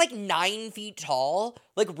if you're like 9 feet tall,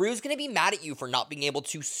 like Rue's gonna be mad at you for not being able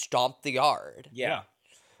to stomp the yard. Yeah.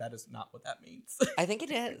 That is not what that means. I think it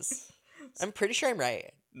is. I'm pretty sure I'm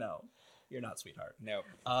right. No, you're not, sweetheart. Nope.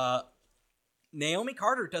 Naomi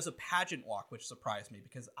Carter does a pageant walk, which surprised me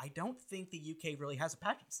because I don't think the UK really has a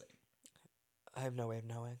pageant scene. I have no way of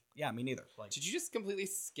knowing. Yeah, me neither. Like, Did you just completely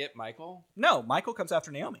skip Michael? no, Michael comes after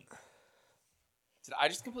Naomi. Did I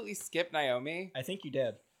just completely skip Naomi? I think you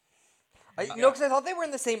did. No, because I thought they were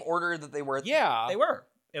in the same order that they were. Yeah. They were.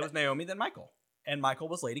 It was Naomi, then Michael. And Michael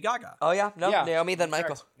was Lady Gaga. Oh yeah, no, Yeah. Naomi then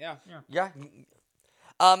Michael. Correct. Yeah. Yeah.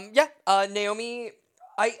 Naomi.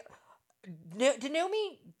 Did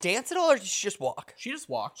Naomi dance at all, or did she just walk? She just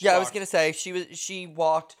walked. Yeah, I was gonna say she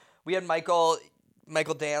walked. We had Michael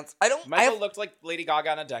dance. Michael looked like Lady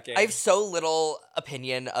Gaga in a decade. I have so little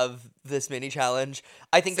opinion of this mini challenge.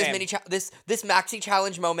 I think Same. this maxi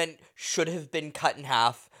challenge moment should have been cut in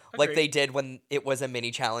half, like Agreed. they did when it was a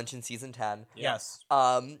mini challenge in season 10. Yes.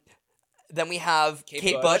 Then we have Kate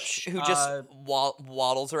Kate Bush, Butch, who just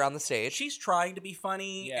waddles around the stage. She's trying to be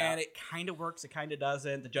funny, Yeah. and it kind of works, it kind of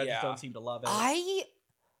doesn't. The judges Yeah. don't seem to love it.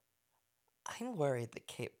 I'm worried that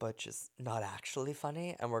Kate Butch is not actually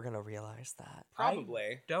funny, and we're gonna realize that.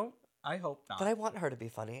 Probably. I hope not. But I want her to be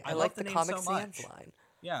funny. I love like the the name Comic so Sans much. line.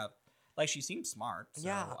 Yeah. Like, she seems smart, so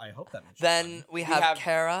Yeah. I hope that means she's Then funny. we have have-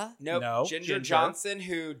 Kara. Nope. No, Ginger Ginger. Johnson,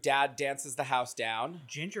 who dad dances the house down.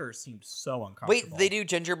 Ginger seems so uncomfortable. Wait, they do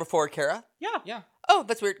Ginger before Kara? Yeah. Yeah. Oh,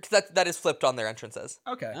 that's weird, because that is flipped on their entrances.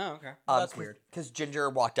 Okay. Oh, okay. That's weird. Because Ginger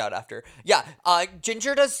walked out after. Yeah,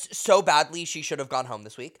 Ginger does so badly she should have gone home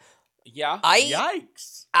this week. Yeah. I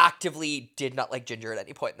Yikes. actively did not like Ginger at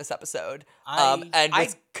any point in this episode. I And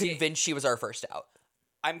was did- convinced she was our first out.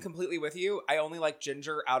 I'm completely with you. I only like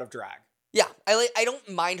Ginger out of drag. Yeah, I don't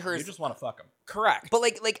mind her. You just want to fuck him. Correct. But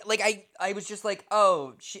I was just like,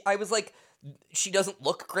 oh, I was like, she doesn't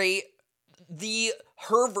look great.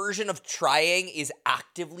 Her version of trying is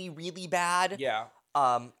actively really bad. Yeah.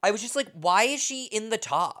 I was just like, why is she in the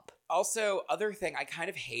top? Also, other thing, I kind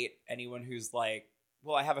of hate anyone who's like,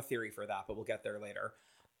 well, I have a theory for that, but we'll get there later.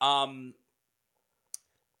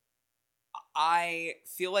 I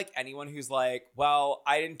feel like anyone who's like, well,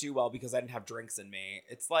 I didn't do well because I didn't have drinks in me.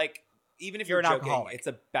 It's like, even if You're you're an joking, alcoholic. it's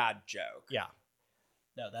a bad joke. Yeah.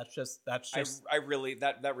 No, that's just I really,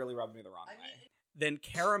 that really rubbed me the wrong way. Then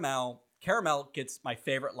Caramel gets my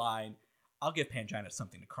favorite line. I'll give Pangina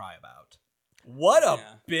something to cry about. What a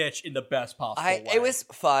bitch in the best possible way. It was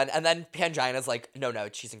fun. And then Pangina's like, no,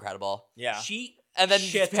 she's incredible. Yeah. She And then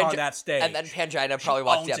shits on that stage. And then Pangina probably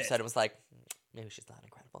watched the owns it. episode and was like, maybe she's not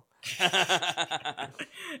incredible.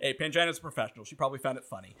 Hey, Pangina's a professional. She probably found it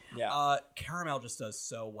funny. Yeah. Caramel just does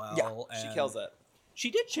so well. Yeah, She and kills it. She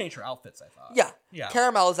did change her outfits, I thought. Yeah.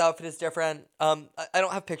 Caramel's outfit is different. I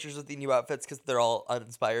don't have pictures of the new outfits because they're all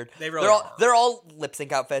uninspired. They really are. They're all lip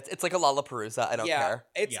sync outfits. It's like a Lollapalooza. I don't care.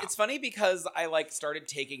 It's funny because I like started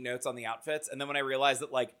taking notes on the outfits, and then when I realized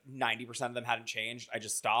that like 90% of them hadn't changed, I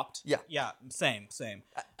just stopped. Yeah, same. And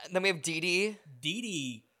then we have Dee Dee. Dee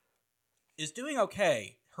Dee is doing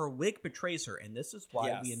okay. Her wig betrays her, and this is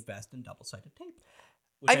why we invest in double-sided tape,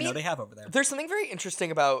 which I know they have over there. There's something very interesting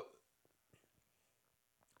about.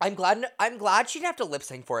 I'm glad she didn't have to lip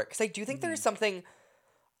sync for it because I do think there is something.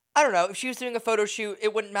 I don't know. If she was doing a photo shoot,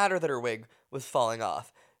 it wouldn't matter that her wig was falling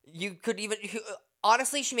off. You could even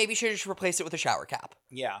honestly, she maybe should have just replaced it with a shower cap.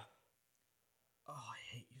 Yeah. Oh,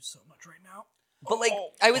 I hate you so much right now. But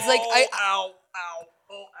I was like, ow.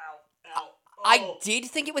 I did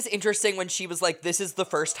think it was interesting when she was like, "This is the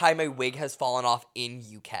first time a wig has fallen off in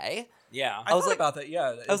UK." Yeah. I was like about that.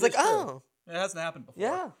 Yeah, I was like, "Oh, it hasn't happened before."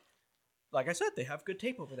 yeah." Like I said, they have good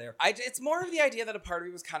tape over there. It's more of the idea that a part of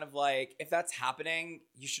me was kind of like, if that's happening,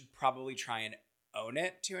 you should probably try and own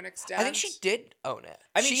it to an extent. I think she did own it.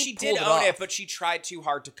 I mean, she did own it, but she tried too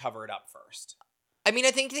hard to cover it up first. I mean,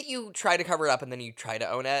 I think that you try to cover it up and then you try to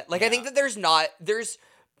own it. Like, I think that there's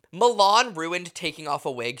Milan ruined taking off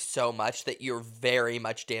a wig so much that you're very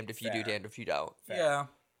much damned if you do, damned if you don't. Fair.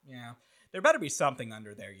 Yeah. There better be something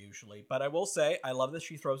under there usually. But I will say, I love that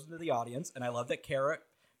she throws it into the audience, and I love that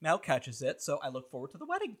Mel catches it, so I look forward to the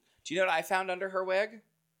wedding. Do you know what I found under her wig?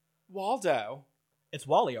 Waldo. It's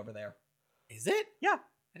Wally over there. Is it? Yeah.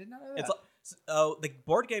 I did not know that. The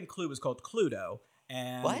board game Clue is called Cluedo,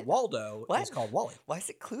 and Waldo is called Wally. Why is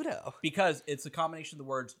it Cluedo? Because it's a combination of the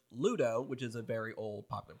words Ludo, which is a very old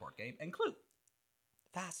popular board game, and Clue.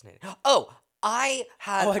 Fascinating. Oh, I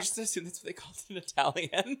just assumed that's what they called it in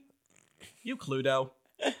Italian. You Cluedo.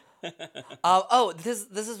 This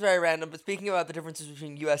is very random, but speaking about the differences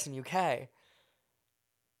between US and UK,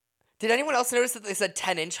 did anyone else notice that they said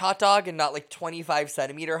 10-inch hot dog and not like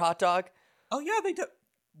 25-centimeter hot dog? Oh yeah, they do.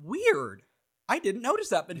 Weird. I didn't notice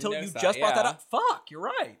that until you just brought that up. Fuck, you're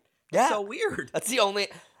right. That's so weird. That's the only...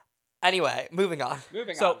 Anyway, moving on.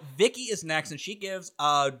 So Vicky is next, and she gives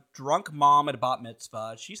a drunk mom at a bat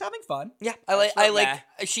mitzvah. She's having fun. Yeah, I like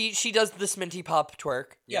she does the Sminty Pop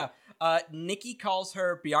twerk. Yeah. Nikki calls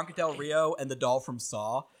her Bianca Del Rio and the doll from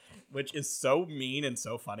Saw, which is so mean and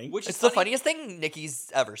so funny. It's the funniest thing Nikki's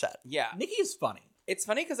ever said. Yeah. Nikki is funny. It's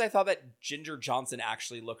funny because I thought that Ginger Johnson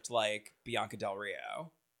actually looked like Bianca Del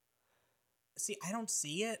Rio. See, I don't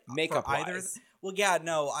see it makeup either. wise. Well, yeah,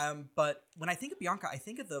 no. But when I think of Bianca, I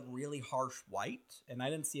think of the really harsh white, and I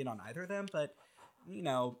didn't see it on either of them. But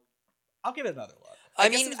I'll give it another look. I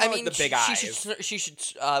mean, the big eyes. She should.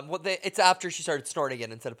 It's after she started snorting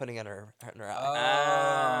it instead of putting it in her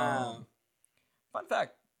eye. Fun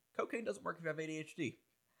fact: cocaine doesn't work if you have ADHD.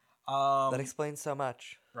 That explains so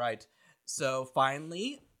much. Right. So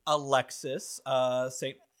finally, Alexis,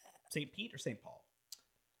 Saint Pete or Saint Paul.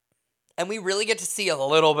 And we really get to see a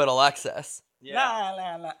little bit Alexis.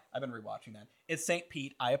 Yeah. La. I've been rewatching that. It's Saint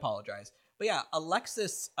Pete. I apologize. But yeah,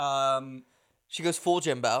 Alexis. She goes full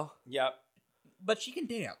Jimbo. Yep. But she can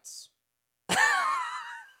dance.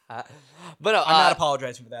 But no, I'm not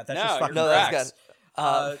apologizing for that. That's just fucking that's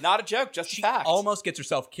good. Not a joke, just she a fact. almost gets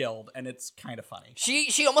herself killed, and it's kind of funny.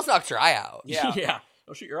 She almost knocked her eye out. Yeah. Yeah.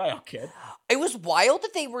 Don't shoot your eye out, kid. It was wild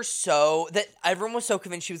that that everyone was so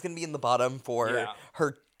convinced she was going to be in the bottom for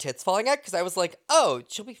her tits falling out, because I was like, oh,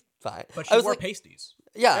 she'll be fine. But she wore pasties.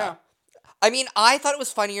 Yeah. I mean, I thought it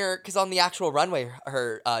was funnier because on the actual runway,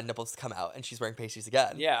 her nipples come out and she's wearing pasties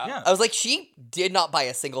again. Yeah. I was like, she did not buy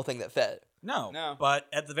a single thing that fit. No. But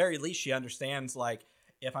at the very least, she understands, like,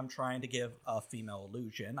 if I'm trying to give a female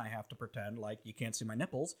illusion, I have to pretend like you can't see my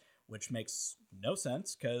nipples, which makes no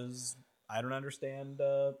sense because I don't understand.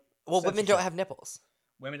 Well, women don't have nipples.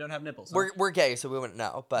 Women don't have nipples. Huh? We're gay, so we wouldn't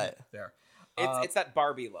know. But there, it's that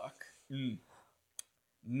Barbie look.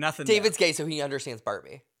 Nothing. David's gay, so he understands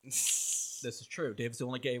Barbie. This is true. David's the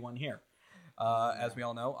only gay one here. As we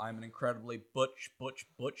all know, I'm an incredibly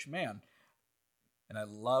butch man, and I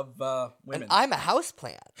love women. And I'm a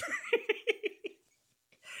houseplant.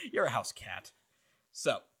 You're a house cat.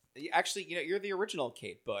 So, actually, you're the original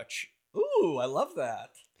Kate Butch. Ooh, I love that.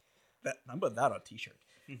 I'm putting that on a t-shirt.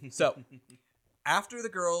 So, after the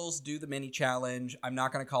girls do the mini challenge, I'm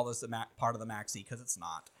not going to call this part of the maxi because it's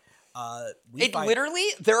not.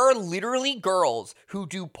 There are literally girls who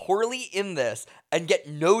do poorly in this and get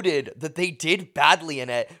noted that they did badly in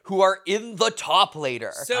it who are in the top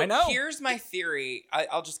later. So here's my theory.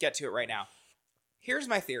 I'll just get to it right now. Here's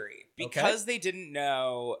my theory. Because they didn't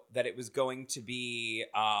know that it was going to be,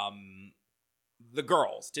 the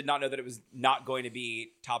girls did not know that it was not going to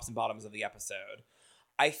be tops and bottoms of the episode.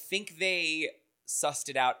 I think they sussed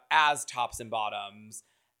it out as tops and bottoms,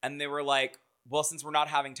 and they were like, well, since we're not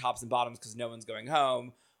having tops and bottoms because no one's going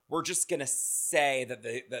home, we're just going to say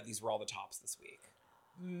that these were all the tops this week.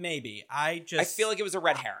 Maybe. I feel like it was a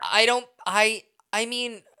red herring. I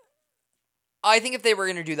mean, I think if they were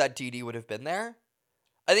going to do that, Dee Dee would have been there.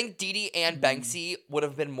 I think Dee Dee and Banksy would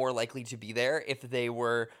have been more likely to be there if they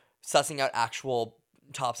were sussing out actual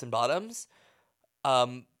tops and bottoms.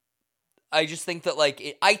 I just think that,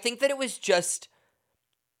 like, I think that it was just...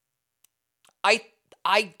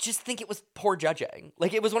 I just think it was poor judging.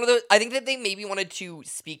 Like, it was one of those... I think that they maybe wanted to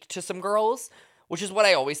speak to some girls, which is what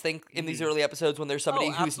I always think in these early episodes when there's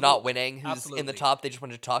somebody who's not winning, who's in the top, they just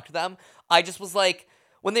wanted to talk to them. I just was like...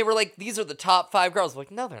 When they were like, these are the top 5 girls, I'm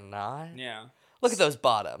like, no, they're not. Yeah. Look at those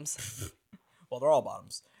bottoms. Well, they're all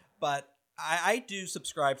bottoms. But I do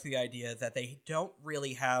subscribe to the idea that they don't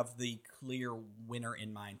really have the clear winner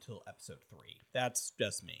in mind till episode 3. That's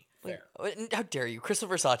just me. Fair. How dare you? Crystal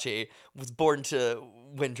Versace was born to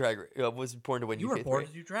win drag. Was born to win. You UK were born 3.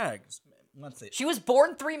 to do drags. Let's see. She was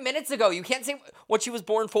born 3 minutes ago. You can't say what she was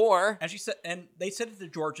born for. And she said, and they said it to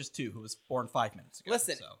George's too, who was born 5 minutes ago.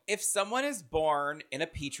 Listen, so. If someone is born in a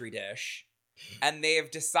petri dish and they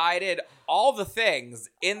have decided all the things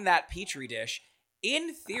in that petri dish,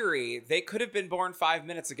 in theory, they could have been born 5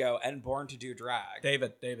 minutes ago and born to do drag.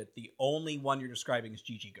 David, the only one you're describing is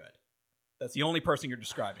Gigi Good. That's the only person you're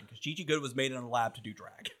describing, because Gigi Good was made in a lab to do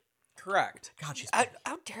drag. Correct. God, she's...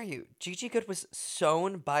 How dare you? Gigi Good was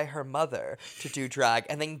sewn by her mother to do drag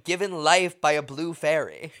and then given life by a blue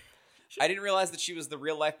fairy. I didn't realize that she was the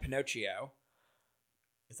real-life Pinocchio.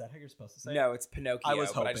 Is that how you're supposed to say it? No, it's Pinocchio, I was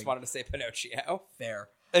hoping. but I just wanted to say Pinocchio. Fair.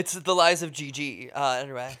 It's the lies of Gigi.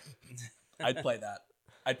 Anyway. I'd play that.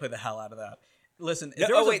 I'd play the hell out of that. Listen,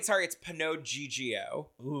 sorry, it's Pinocchio.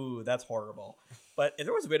 Ooh, that's horrible. But if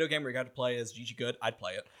there was a video game where you got to play as Gigi Good, I'd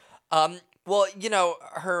play it. Well, you know,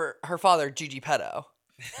 her father, Gigi Petto.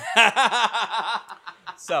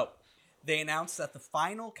 So, they announced that the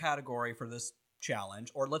final category for this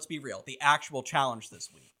challenge, or let's be real, the actual challenge this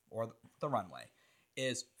week, or the runway,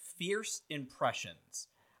 is Fierce Impressions.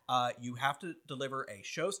 You have to deliver a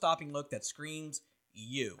show-stopping look that screams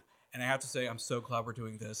you. And I have to say, I'm so glad we're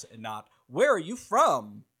doing this and not, where are you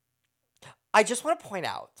from? I just want to point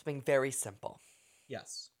out something very simple.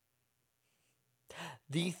 Yes.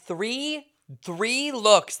 The three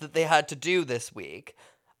looks that they had to do this week,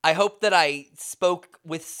 I hope that I spoke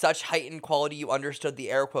with such heightened quality you understood the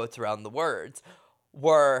air quotes around the words,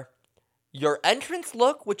 were your entrance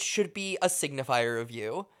look, which should be a signifier of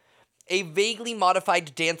you, a vaguely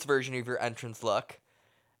modified dance version of your entrance look,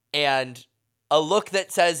 and a look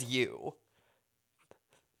that says you.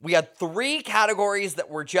 We had 3 categories that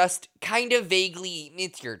were just kind of vaguely,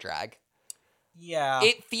 it's your drag. Yeah.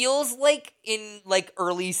 It feels like in like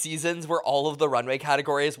early seasons where all of the runway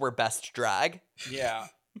categories were best drag. Yeah.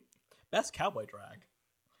 Best cowboy drag.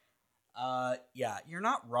 Yeah, you're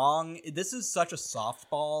not wrong. This is such a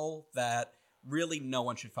softball that really no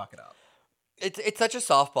one should fuck it up. It's such a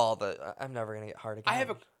softball that I'm never going to get hard again. I have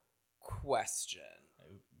a question.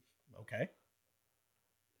 Okay.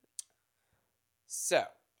 So,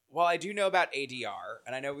 while I do know about ADR,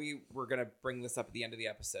 and I know we were going to bring this up at the end of the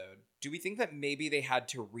episode, do we think that maybe they had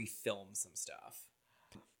to refilm some stuff?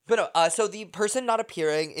 But no, so the person not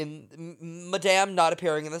appearing in... Madame not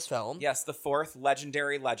appearing in this film. Yes, the 4th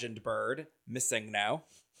legendary legend bird, missing now.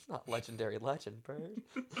 Not legendary legend bird.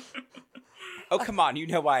 Oh, come on. You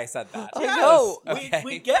know why I said that. I know. Okay.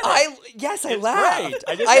 We get it. I laughed.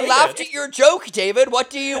 Great. I laughed at your joke, David. What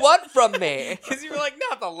do you want from me? Because you were like,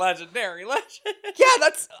 not the legendary legend. Yeah,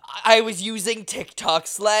 I was using TikTok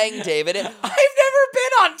slang, David. I've never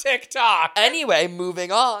been on TikTok. Anyway,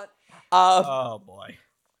 moving on. Oh, boy.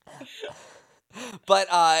 But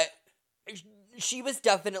she was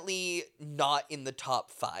definitely not in the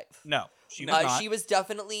top 5. No, she was not. She was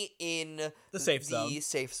definitely in The safe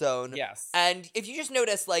zone. Yes. And if you just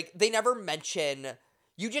notice, like, they never mention...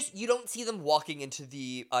 You don't see them walking into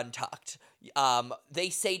the Untucked. They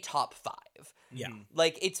say top 5. Yeah.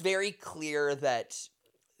 Like, it's very clear that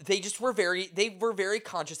they just were very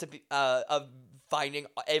conscious of finding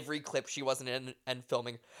every clip she wasn't in and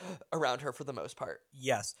filming around her for the most part.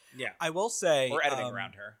 Yes. Yeah. I will say... Or editing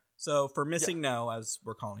around her. So, for Missing No, as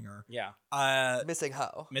we're calling her... Yeah. Missing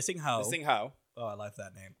Ho. Missing Ho. Missing Ho. Oh, I like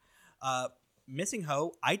that name. Missing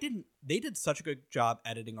Ho, they did such a good job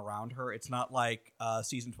editing around her. It's not like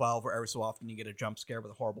season 12 where every so often you get a jump scare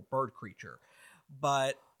with a horrible bird creature.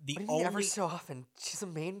 but the What do you mean ever only so often? She's a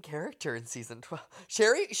main character in season 12.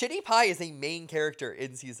 Shitty Pie is a main character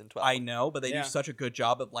in season 12. I know, but they Yeah. do such a good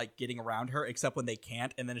job of like getting around her, except when they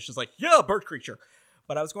can't, and then it's just like, yeah, bird creature.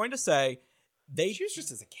 But I was going to say, She was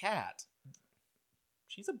just as a cat.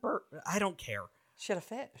 she's a bird. I don't care. She had a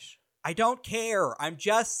fish. I don't care. I'm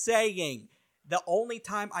just saying. The only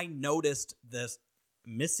time I noticed this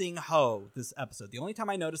missing hoe this episode, the only time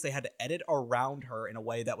I noticed they had to edit around her in a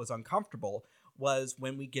way that was uncomfortable was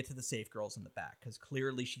when we get to the safe girls in the back, because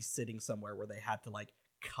clearly she's sitting somewhere where they had to like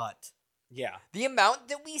cut. Yeah. The amount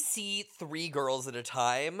that we see 3 girls at a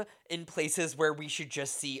time in places where we should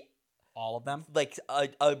just see All of them. like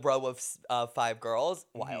a row of 5 girls,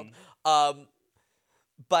 wild. Mm-hmm.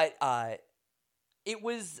 But it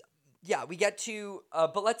was, yeah, we get to,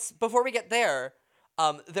 but before we get there,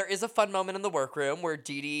 there is a fun moment in the workroom where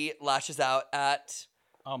Dee Dee lashes out at,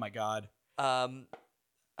 Oh my god. I don't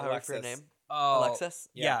know her Alexis. name. Oh, Alexis?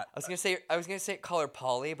 Yeah. I was gonna say call her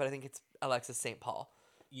Polly, but I think it's Alexis St. Paul.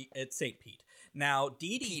 It's St. Pete. Now,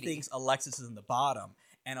 Dee Dee Petey. thinks Alexis is in the bottom,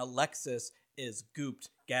 and Alexis is gooped,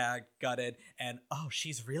 gagged, gutted, and oh,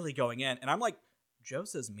 she's really going in. And I'm like, Joe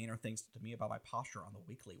says meaner things to me about my posture on the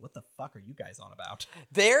weekly. What the fuck are you guys on about?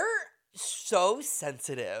 They're so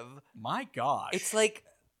sensitive. My gosh. It's like,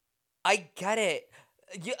 I get it.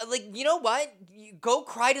 You know what? You go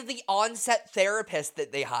cry to the on-set therapist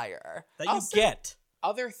that they hire. that you Also- get.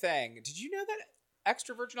 Other thing. Did you know that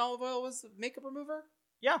extra virgin olive oil was makeup remover?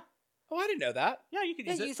 Yeah. Oh, I didn't know that. Yeah, you can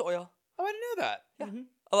Yeah, use it. use oil. Oh, I didn't know that. Yeah. Mhm.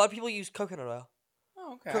 A lot of people use coconut oil.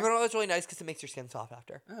 Oh, okay. Coconut oil is really nice because it makes your skin soft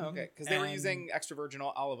after. Oh, okay. Because they were And- using extra virgin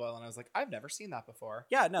olive oil, and I was like, I've never seen that before.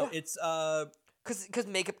 Yeah, no, Yeah. it's Because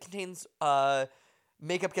makeup contains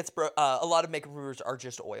makeup gets a lot of makeup removers are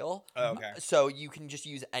just oil. Oh, okay. So you can just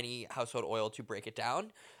use any household oil to break it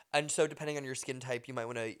down. And so depending on your skin type, you might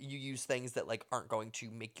want to use things that like aren't going to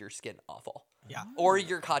make your skin awful. yeah. Or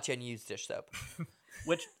your Katya and use dish soap.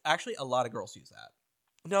 Which actually a lot of girls use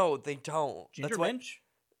that. No, they don't. Ginger That's why- Minch?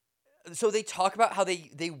 So they talk about how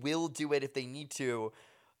they will do it if they need to.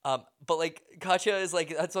 But like Katya is like,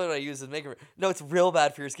 that's what I use as makeup. No, it's real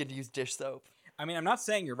bad for your skin to use dish soap. I mean, I'm not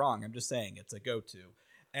saying you're wrong. I'm just saying it's a go-to.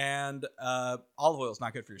 And olive oil is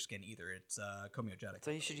not good for your skin either. It's comedogenic. So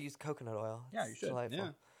you should use coconut oil. Yeah, you It's should. Delightful.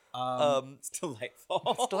 Yeah. Um, It's delightful.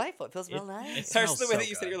 it's delightful. It feels real It- nice. it Especially smells the way so that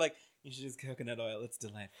you said good. you're like, you should use coconut oil. It's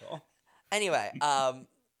delightful. Anyway,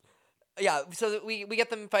 yeah, so we get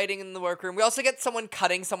them fighting in the workroom. We also get someone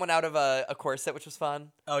cutting someone out of a corset, which was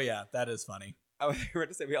fun. Oh yeah, that is funny. I was going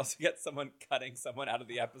to say we also get someone cutting someone out of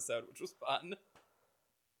the episode, which was fun.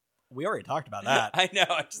 We already talked about that. I know.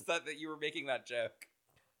 I just thought that you were making that joke.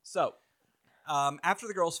 So, after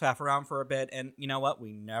the girls faff around for a bit, and you know what?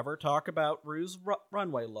 We never talk about Rue's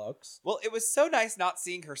runway looks. Well, it was so nice not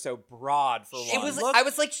seeing her so broad for It one. was. Look- I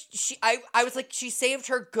was like, I was like, she saved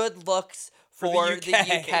her good looks For for the the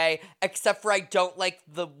UK. UK, except for I don't like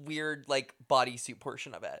the weird like bodysuit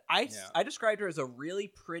portion of it. I Yeah. described her as a really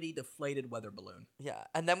pretty deflated weather balloon. Yeah,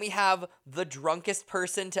 and then we have the drunkest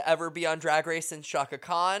person to ever be on Drag Race since Shaka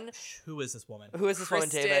Khan. Who is this woman? Who is this woman,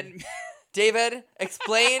 David? Kristen- David,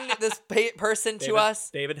 explain this person to us.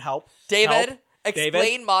 David, help. David, Help.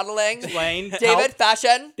 explain modeling. Explain. David, help.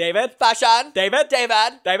 fashion. David. Fashion. David.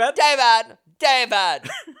 David. David. David. David.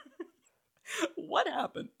 What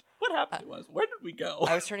happened? What happened to us? Where did we go?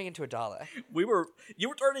 I was turning into a dollar. You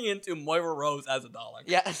were turning into Moira Rose as a dollar.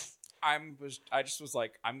 Yes. I just was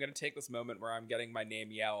like, I'm gonna take this moment where I'm getting my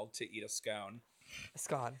name yelled to eat a scone. It's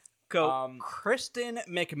gone. Go, Kristen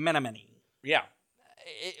McMenaminy. Yeah,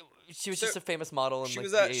 She was So, just a famous model in she like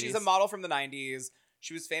was the a 80s. she's a model from the 90s.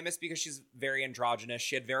 She was famous because she's very androgynous.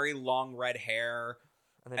 She had very long red hair.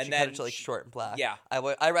 And then and she then cut it to like she- short and black. Yeah.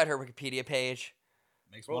 I read her Wikipedia page.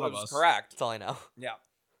 Makes Well, one it of was us. correct. That's all I know. Yeah.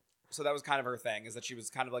 So that was kind of her thing, is that she was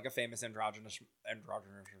kind of like a famous androgynous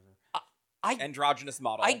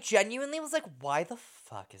model. I genuinely was like, why the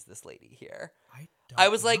fuck is this lady here? Don't I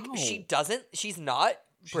was like, know. she's not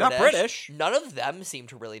not British. None of them seem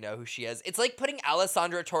to really know who she is. It's like putting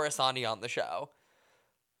Alessandra Torresani on the show.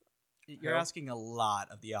 You're asking a lot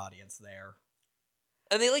of the audience there.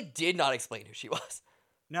 And they like did not explain who she was.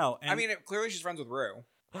 No, and I mean, clearly she's friends with Rue.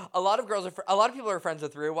 A lot of people are friends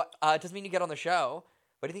with Rue. What doesn't mean you get on the show.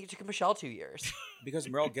 Why do you think it took Michelle 2 years? Because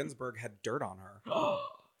Merle Ginsburg had dirt on her.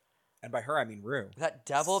 And by her, I mean Rue. That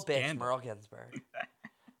devil bitch, Scandal. Merle Ginsburg.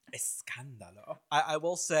 Escándalo. I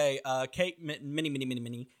will say, Kate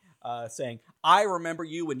Mini, saying, "I remember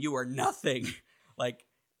you when you were nothing." Like,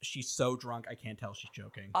 she's so drunk, I can't tell she's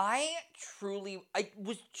joking. It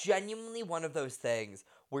was genuinely one of those things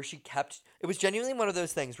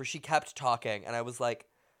where she kept talking, and I was like,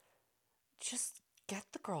 just get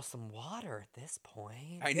the girl some water at this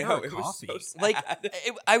point. I Get know her it was so coffee. sad. Like,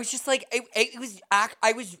 I was just like,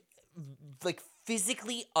 I was like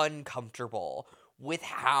physically uncomfortable with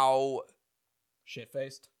how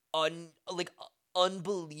Shit-faced.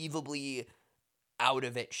 unbelievably out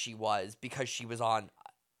of it she was, because she was on.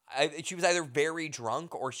 She was either very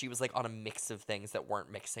drunk or she was like on a mix of things that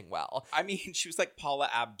weren't mixing well. I mean, she was like Paula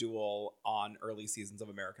Abdul on early seasons of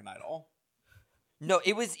American Idol. No,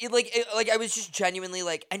 I was just genuinely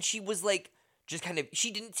like, and she was like, just kind of,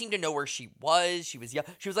 she didn't seem to know where she was. She was young.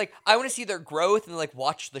 She was like, I want to see their growth and like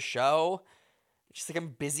watch the show. She's like, I'm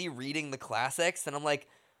busy reading the classics, and I'm like,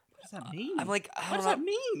 What does that mean? I'm like, what does that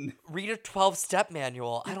mean? read a 12-step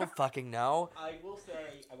manual. I don't fucking know. I will say.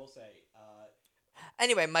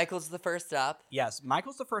 Anyway, Michael's the first up. Yes,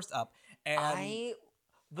 Michael's the first up, and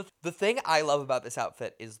The thing I love about this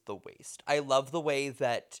outfit is the waist. I love the way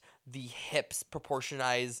that the hips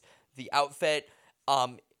proportionize the outfit.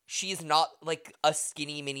 She's not like a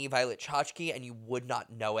skinny mini Violet Chachki, and you would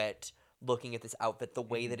not know it looking at this outfit. The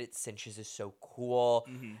way that it cinches is so cool.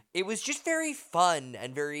 Mm-hmm. It was just very fun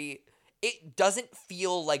and it doesn't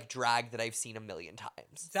feel like drag that I've seen a million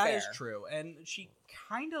times. that is Fair. true. And she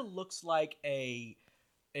kind of looks like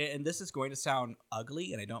and this is going to sound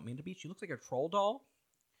ugly, and I don't mean to be. She looks like a troll doll.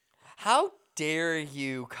 How dare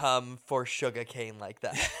you come for sugarcane like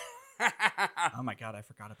that? Oh my god, I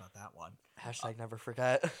forgot about that one. Hashtag never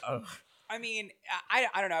forget. Ugh. I mean, I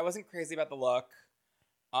don't know. I wasn't crazy about the look.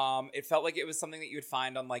 It felt like it was something that you would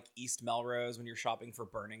find on like East Melrose when you're shopping for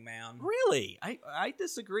Burning Man. Really? I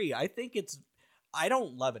disagree. I think I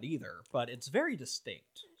don't love it either, but it's very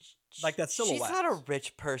distinct. Like that silhouette. She's not a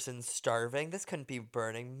rich person starving. This couldn't be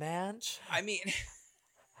Burning Man. I mean,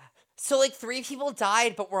 So like 3 people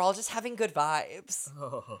died, but we're all just having good vibes.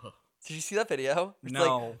 Did you see that video? It's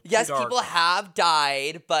No, like, yes, too dark. people have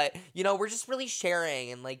died, but we're just really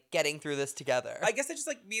sharing and like getting through this together. I guess I just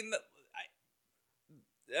like mean that.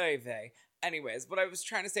 Anyways, what I was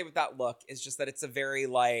trying to say with that look is just that it's a very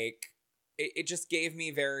like. It just gave me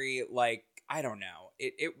very like, I don't know.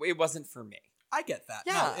 It wasn't for me. I get that.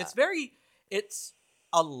 Yeah. No, it's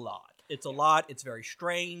a lot. It's a lot. It's very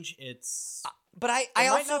strange. It's But I might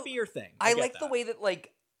also not be your thing. I get like the that. way that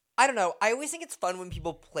like I don't know. I always think it's fun when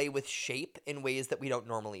people play with shape in ways that we don't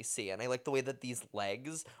normally see, and I like the way that these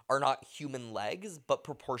legs are not human legs, but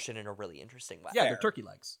proportioned in a really interesting way. Yeah, Fair. they're turkey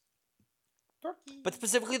legs. But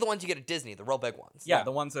specifically the ones you get at Disney, the real big ones. Yeah, Yeah.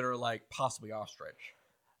 the ones that are like possibly ostrich.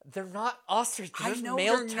 They're not ostrich. They're I just know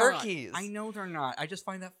male they're turkeys. not. I know they're not. I just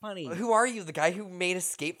find that funny. Who are you? The guy who made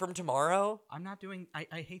Escape from Tomorrow? I'm not doing. I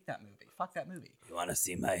hate that movie. Fuck that movie. You want to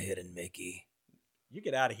see my hidden Mickey? You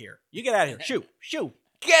get out of here. You get out of here. Shoo, shoo.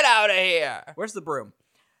 Get out of here! Where's the broom?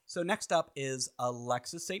 So next up is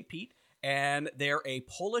Alexis St. Pete, and they're a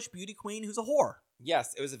Polish beauty queen who's a whore.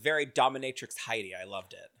 Yes, it was a very dominatrix Heidi. I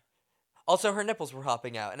loved it. Also, her nipples were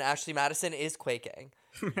hopping out, and Ashley Madison is quaking.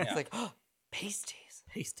 It's Yeah. like, oh, pasties.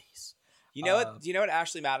 Pasties. You know what? Do you know what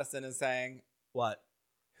Ashley Madison is saying? What?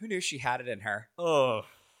 Who knew she had it in her? Oh,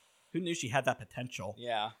 who knew she had that potential?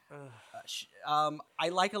 Yeah. I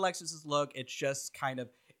like Alexis's look. It's just kind of.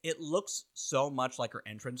 It looks so much like her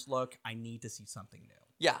entrance look. I need to see something new.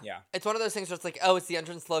 Yeah. Yeah. It's one of those things where it's like, oh, it's the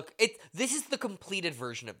entrance look. This is the completed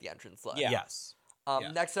version of the entrance look. Yeah. Yes.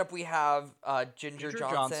 Yeah. Next up, we have Ginger Ginger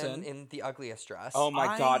Johnson Johnson. in the ugliest dress. Oh my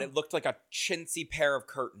I- god, it looked like a chintzy pair of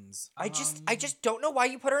curtains. I just don't know why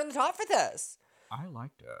you put her in the top for this. I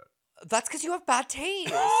liked it. That's because you have bad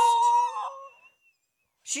taste.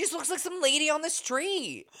 She just looks like some lady on the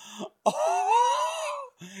street.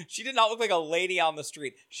 She did not look like a lady on the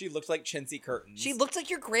street. She looked like chintzy curtains. She looks like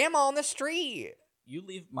your grandma on the street. You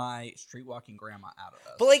leave my street walking grandma out of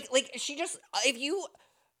this. But like she just, if you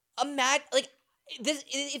imagine, like this,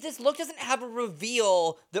 if this look doesn't have a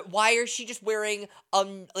reveal, that why is she just wearing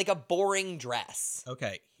like a boring dress?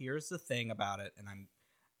 Okay, here's the thing about it, and I'm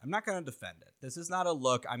not gonna defend it. This is not a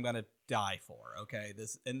look I'm gonna die for. Okay,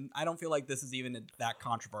 and I don't feel like this is even that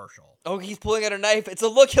controversial. Oh, he's pulling out a knife. It's a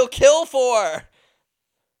look he'll kill for.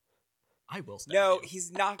 I will stab No, you. he's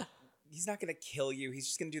not. He's not gonna kill you. He's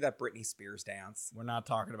just gonna do that Britney Spears dance. We're not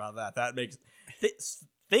talking about that. That makes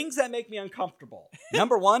things that make me uncomfortable.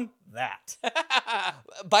 Number one, that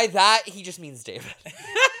By that, he just means David.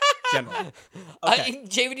 generally. Okay,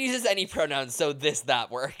 David uses any pronouns, so that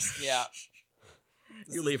works. Yeah.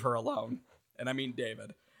 you leave her alone, and I mean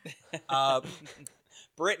David.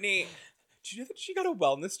 Britney, did you know that she got a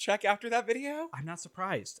wellness check after that video? I'm not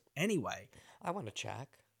surprised. Anyway, I want to check.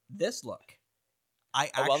 this look, A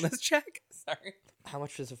wellness check? Sorry. How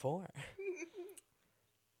much is it for?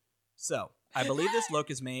 So I believe this look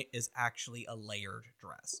is actually a layered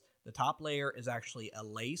dress. The top layer is actually a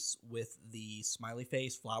lace with the smiley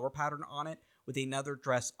face flower pattern on it, with another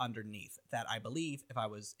dress underneath that I believe if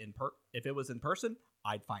it was in person,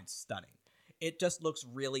 I'd find stunning. It just looks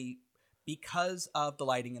really, because of the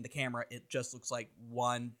lighting in the camera, it just looks like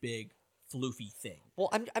one big floofy thing.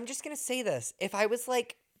 Well, I'm just gonna say this. If I was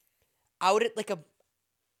like out at like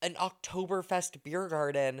an Oktoberfest beer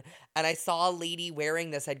garden and I saw a lady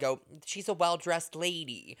wearing this, I'd go, she's a well-dressed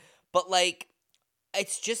lady. But like,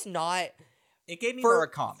 it's just not. It gave me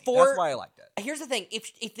Murakami. That's why I liked it. Here's the thing: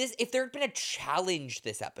 if there had been a challenge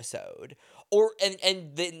this episode,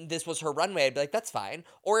 and then this was her runway, I'd be like, that's fine.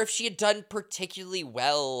 Or if she had done particularly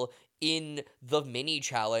well in the mini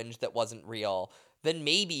challenge that wasn't real, then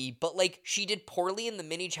maybe. But like, she did poorly in the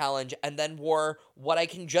mini challenge, and then wore what I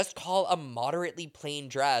can just call a moderately plain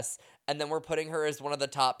dress, and then we're putting her as one of the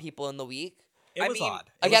top people in the week. It was odd.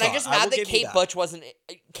 Again, I'm just mad that Kate Butch wasn't.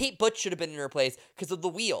 Kate Butch should have been in her place because of the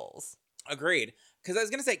wheels. Agreed. Because I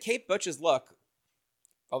was gonna say Kate Butch's look,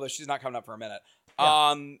 although she's not coming up for a minute,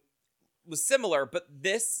 was similar, but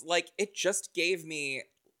this, like, it just gave me,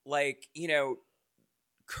 like,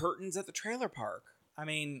 curtains at the trailer park. I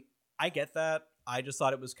mean, I get that. I just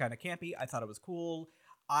thought it was kind of campy. I thought it was cool.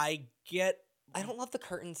 I don't love the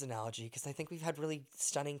curtains analogy because I think we've had really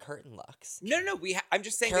stunning curtain looks. No. I'm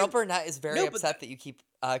just saying. Carol Burnett is very upset that you keep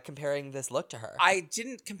comparing this look to her. I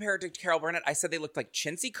didn't compare it to Carol Burnett. I said they looked like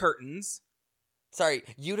chintzy curtains. Sorry,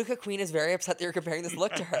 Utica Queen is very upset that you're comparing this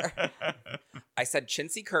look to her. I said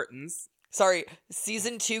chintzy curtains. Sorry,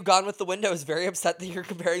 season 2 Gone with the Wind is very upset that you're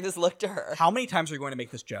comparing this look to her. How many times are you going to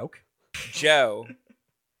make this joke? Joe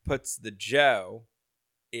puts the Joe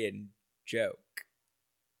in joke.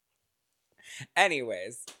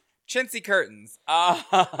 Anyways, chintzy curtains.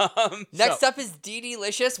 Next up is Dee Dee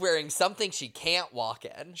Licious wearing something she can't walk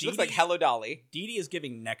in. She looks like Hello Dolly. Dee Dee is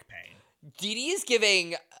giving neck pain. Dee Dee is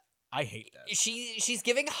giving. I hate this. She's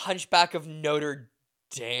giving Hunchback of Notre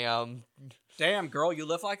Dame. Damn, girl, you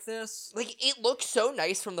live like this? Like, it looks so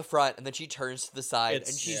nice from the front, and then she turns to the side,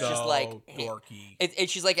 and she's so just like dorky. And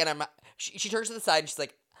she's like, and she turns to the side, and she's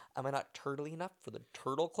like, am I not turtly enough for the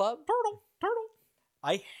Turtle Club? Turtle.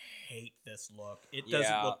 I hate this look. It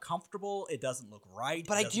doesn't look comfortable. It doesn't look right.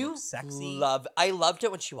 But it I do look sexy. I loved it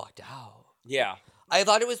when she walked out. Yeah. I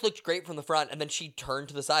thought it looked great from the front, and then she turned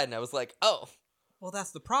to the side, and I was like, oh. Well,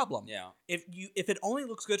 that's the problem. Yeah. If it only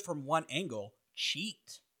looks good from one angle,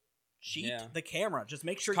 cheat the camera. Just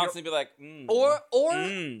make sure constantly be like, or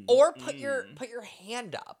put your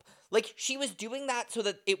hand up. Like, she was doing that so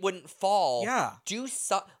that it wouldn't fall. Yeah. Do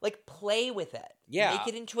like, play with it. Yeah. Make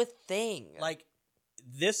it into a thing. Like,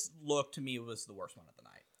 this look to me was the worst one of the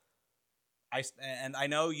night. I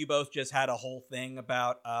know you both just had a whole thing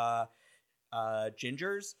about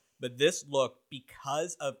gingers, but this look,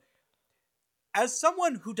 because of, as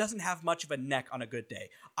someone who doesn't have much of a neck on a good day,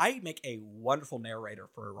 I make a wonderful narrator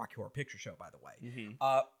for a Rocky Horror Picture Show, by the way.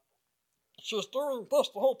 Mm-hmm. She was doing this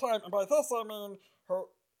the whole time, and by this I mean her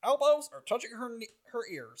elbows are touching her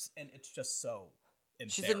ears, and it's just so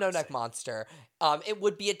She's a no-neck monster. It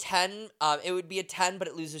would be a 10. It would be a 10, but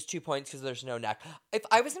it loses 2 points because there's no neck. If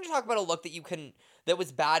I was going to talk about a look that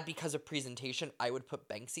was bad because of presentation, I would put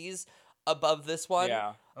Banksy's above this one.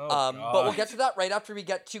 Yeah. But we'll get to that right after we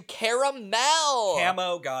get to Caramel.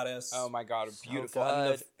 Camo goddess. Oh my god, beautiful. So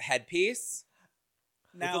and the headpiece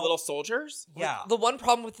with the little soldiers. Yeah. The one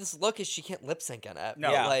problem with this look is she can't lip sync in it.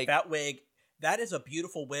 No, like that wig, that is a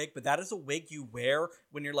beautiful wig, but that is a wig you wear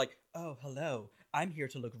when you're like, oh, hello, I'm here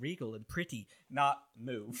to look regal and pretty, not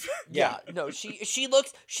move. Yeah. No, she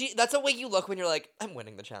looks, that's a way you look when you're like, I'm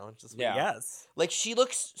winning the challenge this week. Yeah. Yes. Like, she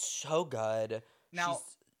looks so good. Now,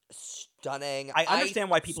 she's stunning. I understand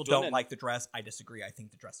why people Stunning. don't like the dress. I disagree. I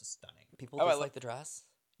think the dress is stunning. People dislike the dress?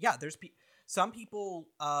 Yeah, there's some people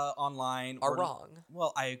online are wrong.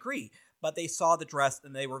 Well, I agree, but they saw the dress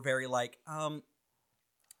and they were very like,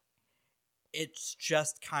 it's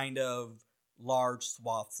just kind of large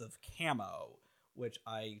swaths of camo, which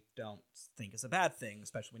I don't think is a bad thing,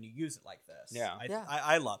 especially when you use it like this. Yeah.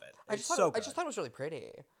 I love it. I just thought it was really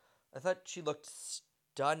pretty. I thought she looked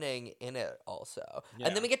stunning in it also. Yeah.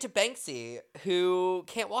 And then we get to Banksy, who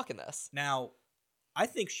can't walk in this. Now, I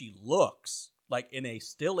think she looks, like in a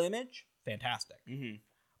still image, fantastic. Mm-hmm.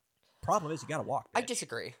 Problem is, you gotta walk, bitch. I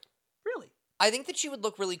disagree. Really? I think that she would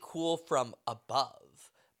look really cool from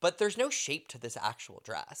above, but there's no shape to this actual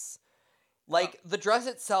dress. Like, the dress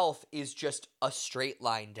itself is just a straight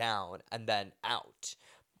line down and then out,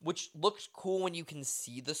 which looks cool when you can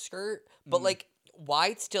see the skirt, but like,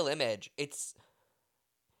 wide still image,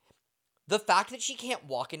 the fact that she can't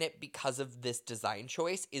walk in it because of this design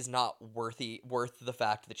choice is not worth the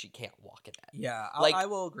fact that she can't walk in it. Yeah, Like- I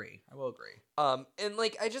will agree. And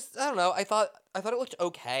like I don't know. I thought it looked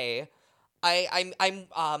okay.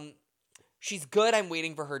 She's good. I'm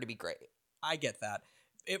waiting for her to be great. I get that.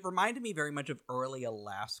 It reminded me very much of early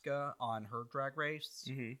Alaska on her Drag Race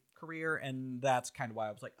career, and that's kind of why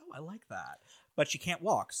I was like, oh, I like that. But she can't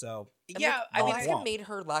walk, so And, Yeah, like, I mean, Alaska made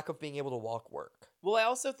her lack of being able to walk work. well, I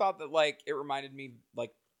also thought that like it reminded me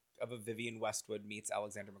like of a Vivienne Westwood meets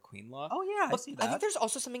Alexander McQueen look. oh yeah, I But see that. I think there's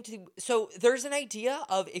also something to. So there's an idea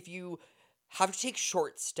of if you have to take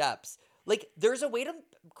short steps, like there's a way to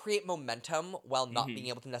create momentum while not being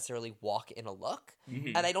able to necessarily walk in a look,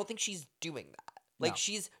 Mhm. and I don't think she's doing that. Like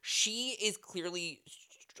No. she is clearly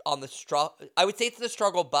on the struggle. I would say it's the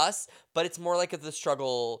struggle bus, but it's more like the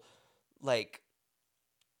struggle, like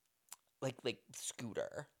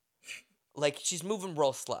scooter. Like she's moving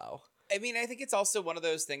real slow. I mean, I think it's also one of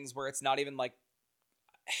those things where it's not even like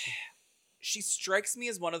she strikes me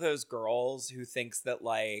as one of those girls who thinks that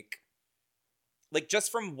like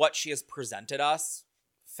just from what she has presented us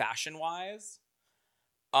fashion wise,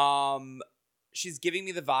 she's giving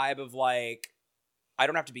me the vibe of like I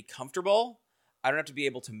don't have to be comfortable, I don't have to be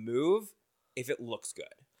able to move if it looks good.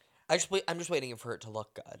 I'm just waiting for it to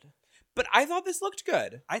look good. But I thought this looked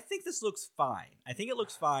good. I think this looks fine. I think it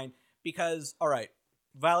looks fine because, all right,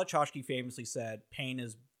 Violet Chachki famously said, "Pain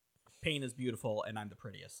is beautiful, and I'm the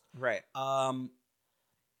prettiest." Right.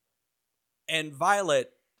 And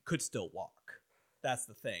Violet could still walk. That's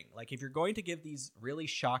the thing. Like, if you're going to give these really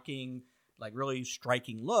shocking, like really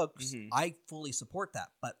striking looks, I fully support that.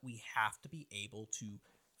 But we have to be able to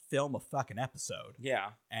film a fucking episode. Yeah.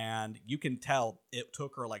 And you can tell it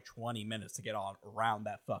took her like 20 minutes to get on around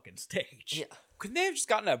that fucking stage. Yeah. Couldn't they have just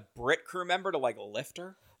gotten a Brit crew member to like lift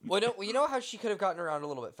her? Well, no, you know how she could have gotten around a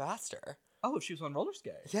little bit faster. Oh, if she was on roller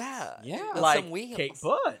skates. Yeah, Yeah. with Like some wheels. Kate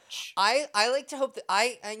Butch. I like to hope that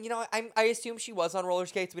I assume she was on roller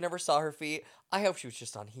skates. We never saw her feet. I hope she was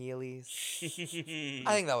just on Heelys.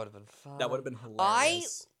 I think that would have been fun. That would have been I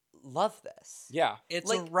hilarious. love this. Yeah. It's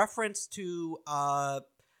like- a reference to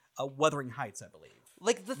Wuthering Heights, I believe.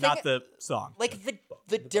 Like the thing, Not the song. like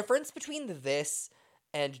the difference between this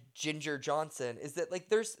and Ginger Johnson is that like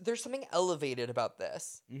there's something elevated about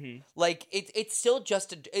this. Mm-hmm. Like it's still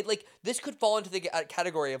just like this could fall into the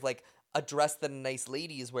category of like a dress that a nice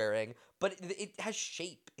lady is wearing, but it has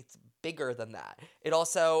shape. It's bigger than that. It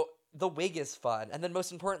also, the wig is fun, and then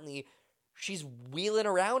most importantly, she's wheeling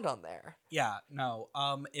around on there. Yeah, no.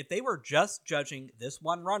 If they were just judging this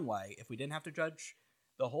one runway, if we didn't have to judge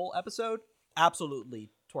the whole episode,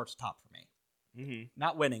 absolutely towards the top for me. Mm-hmm.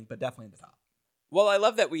 Not winning, but definitely in the top. Well, I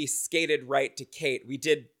love that we skated right to Kate. We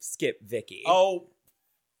did skip Vicky. Oh,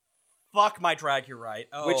 fuck my drag, you're right.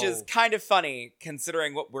 Oh. Which is kind of funny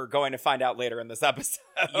considering what we're going to find out later in this episode.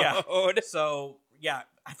 Yeah. So, yeah,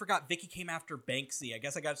 I forgot Vicky came after Banksy. I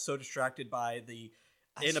guess I got so distracted by the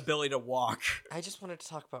inability to walk. I just wanted to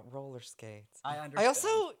talk about roller skates. I understand. I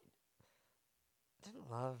also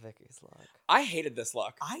didn't love Vicky's look. I hated this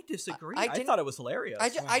look. I disagree. I I didn't- thought it was hilarious. I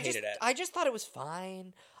hated it. just thought it was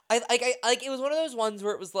fine. I it was one of those ones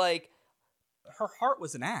where it was like, Her heart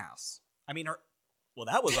was an ass. I mean, well,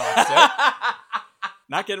 that was opposite.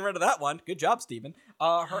 Not getting rid of that one. Good job, Steven.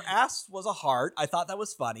 Her ass was a heart. I thought that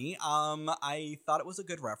was funny. I thought it was a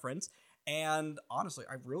good reference. And honestly,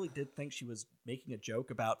 I really did think she was making a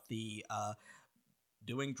joke about the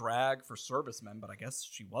doing drag for servicemen, but I guess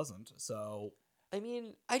she wasn't. So I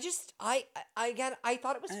mean, I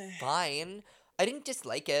thought it was fine. I didn't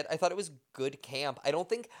dislike it. I thought it was good camp. I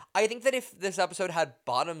think that if this episode had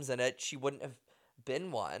bottoms in it, she wouldn't have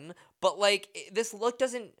been one. But like this look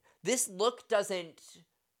doesn't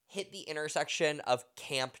hit the intersection of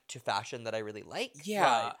camp to fashion that I really like.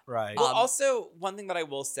 Yeah. right. Well, also, one thing that I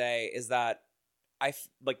will say is that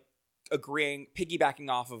piggybacking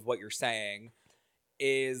off of what you're saying,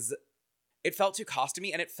 is it felt too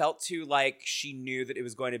costumey, and it felt too like she knew that it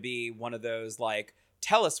was going to be one of those like,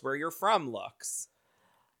 tell us where you're from looks.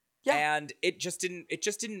 Yeah. And it just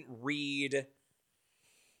didn't read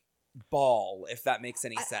ball, if that makes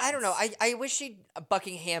any sense. I don't know. I wish she'd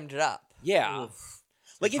Buckinghammed it up. Yeah. Oof.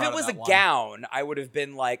 Like, if Proud it of was a that one. gown, I would have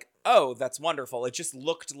been like, oh, that's wonderful. It just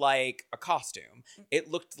looked like a costume. It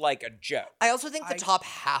looked like a joke. I also think the top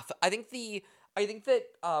half. I think that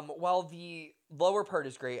while the lower part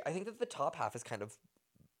is great, I think that the top half is kind of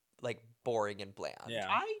like boring and bland. Yeah.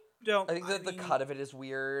 I think that the cut of it is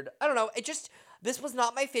weird. I don't know. This was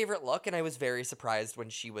not my favorite look, and I was very surprised when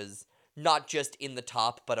she was not just in the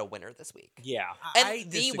top, but a winner this week. Yeah. And I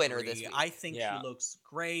the winner this disagree. week. I think Yeah. she looks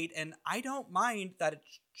great, and I don't mind that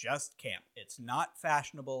it's just camp. It's not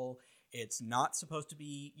fashionable. It's not supposed to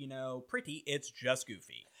be, pretty. It's just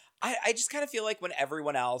goofy. I just kind of feel like when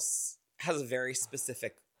everyone else has a very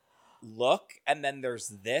specific look, and then there's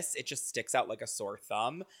this, it just sticks out like a sore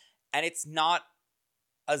thumb. And it's not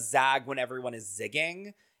a zag when everyone is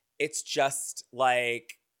zigging. It's just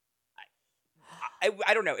like,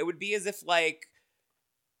 I don't know. It would be as if like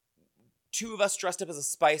two of us dressed up as a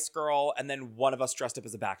Spice Girl and then one of us dressed up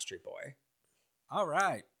as a Backstreet Boy. All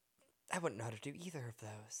right. I wouldn't know how to do either of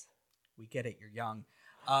those. We get it. You're young.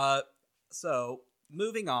 So,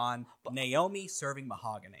 moving on. Naomi serving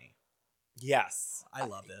mahogany. Yes. I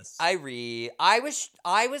love this. I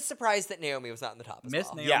was surprised that Naomi was not in the top as Miss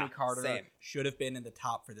well. Naomi Yeah, Carter same. should have been in the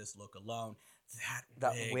top for this look alone.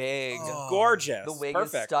 That wig. Oh, Gorgeous. The wig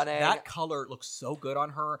Perfect. is stunning. That color looks so good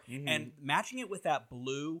on her. Mhm. And matching it with that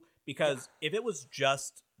blue, because if it was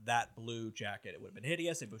just that blue jacket, it would have been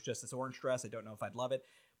hideous. If it was just this orange dress, I don't know if I'd love it.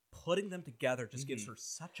 Putting them together just gives her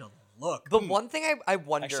such a look. The one thing I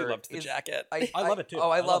wonder I actually loved the is jacket. I love it too. Oh,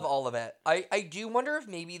 I I love love it. all of it. I do wonder if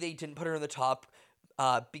maybe they didn't put her in the top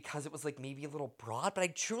because it was like maybe a little broad, but I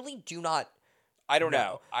truly do not I don't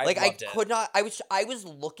know. I like loved I it. could not I was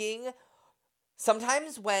looking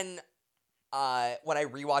sometimes when I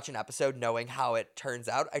rewatch an episode knowing how it turns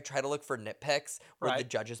out, I try to look for nitpicks where the Right.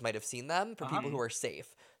 judges might have seen them for Uh-huh. people who are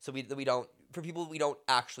safe. So we don't for people we don't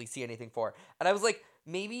actually see anything for. And I was like,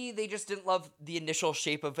 maybe they just didn't love the initial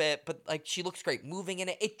shape of it, but like she looks great moving in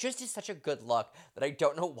it. It just is such a good look that I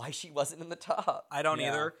don't know why she wasn't in the top. I don't Yeah.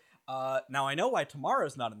 either. Now I know why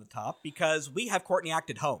Tamara's not in the top, because we have Courtney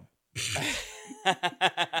acted home.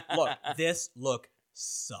 Look, this look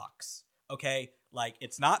sucks. Okay? Like,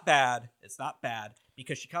 it's not bad. It's not bad.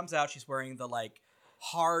 Because she comes out, she's wearing the, like,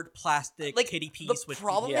 hard plastic Like kitty piece the with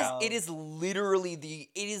problem the, is it is literally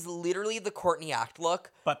the Courtney Act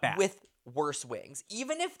look but bad. with worse wings.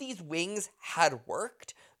 Even if these wings had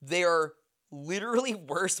worked, they are literally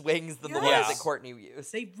worse wings than the ones Yes. that Courtney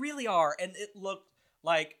used. They really are. And it looked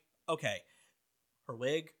like, okay, her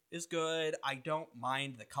wig is good. I don't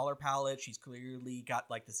mind the color palette. She's clearly got,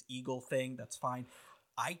 like, this eagle thing. That's fine.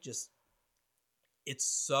 It's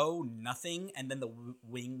so nothing, and then the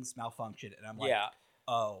wings malfunction, and I'm like, Yeah.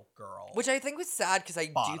 oh, girl. Which I think was sad because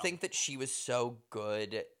I Bottom. do think that she was so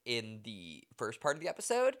good in the first part of the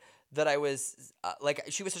episode that I was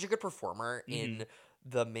she was such a good performer in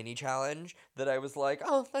the mini challenge that I was like,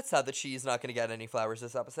 oh, that's sad that she's not going to get any flowers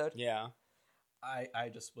this episode. Yeah. I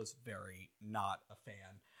just was very not a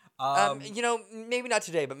fan. Maybe not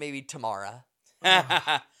today, but maybe tomorrow.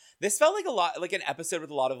 This felt like an episode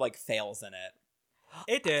with a lot of like fails in it.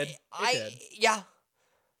 It did. It did. Yeah.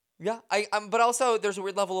 But also there's a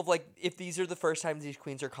weird level of like, if these are the first times these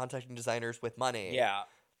queens are contacting designers with money, Yeah.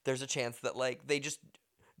 there's a chance that like they just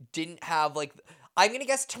didn't have like. I'm gonna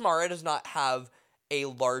guess Tamara does not have a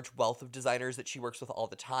large wealth of designers that she works with all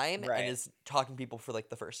the time Right. and is talking to people for like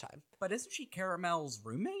the first time. But isn't she Caramel's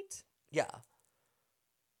roommate? Yeah.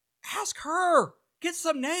 Ask her. Get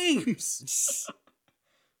some names.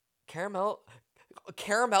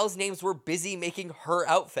 Caramel's names were busy making her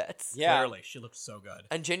outfits. Yeah. Clearly, she looked so good.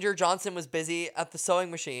 And Ginger Johnson was busy at the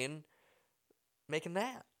sewing machine making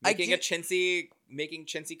that. Making chintzy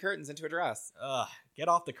curtains into a dress. Ugh, get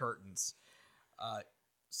off the curtains.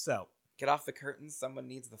 So, Get off the curtains. Someone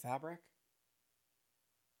needs the fabric.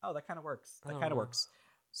 that kind of works. That Oh. kind of works.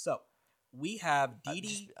 So, we have Dee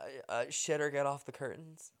Dee. Shit or get off the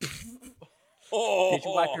curtains. Oh. Did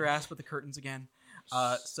you wipe your ass with the curtains again?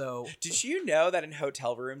 Did you know that in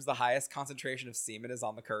hotel rooms the highest concentration of semen is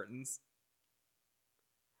on the curtains?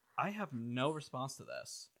 I have no response to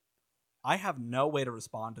this. I have no way to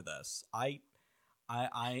respond to this. I'm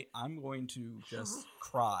going to just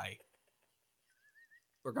cry.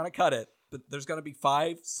 We're gonna cut it, but there's gonna be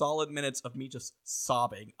 5 solid minutes of me just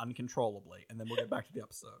sobbing uncontrollably, and then we'll get back to the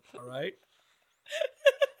episode. All right?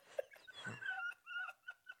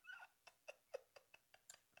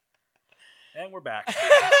 And we're back.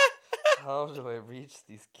 How do I reach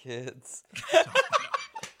these kids?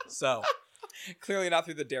 So Clearly not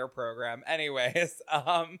through the DARE program. Anyways,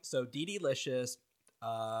 So Dee Dee Licious,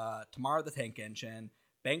 Tamara the Tank Engine,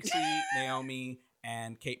 Banksy, Naomi,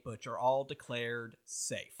 and Kate Butch are all declared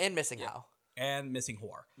safe. And missing how. And missing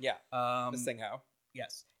whore. yeah, Um, the Singho.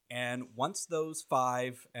 Yes. And once those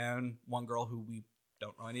 5 and one girl who we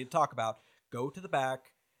don't really need to talk about go to the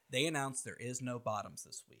back, they announce there is no bottoms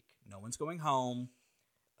this week. No one's going home.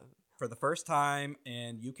 For the first time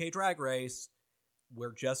in UK Drag Race,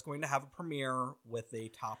 we're just going to have a premiere with a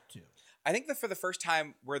top 2. I think that for the first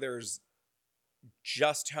time where there's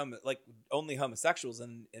just only homosexuals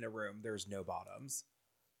in a room, there's no bottoms.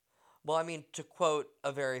 Well, I mean, to quote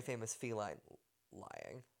a very famous feline,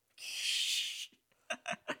 lying.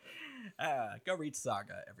 Go read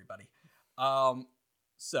Saga, everybody.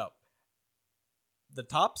 So the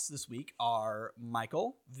tops this week are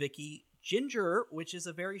Michael, Vicky, Ginger, which is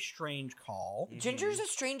a very strange call. Ginger's a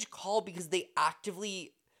strange call because they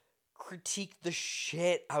actively critique the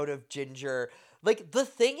shit out of Ginger. Like, the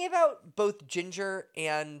thing about both Ginger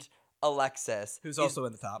and Alexis, Who's also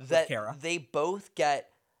in the top, with that Kara. they both get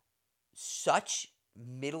such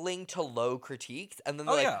middling to low critiques, and then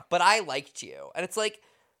they're like, yeah. but I liked you. And it's like,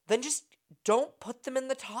 then just don't put them in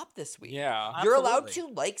the top this week. Yeah. You're allowed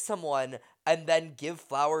Absolutely. to like someone and then give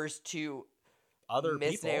flowers to Other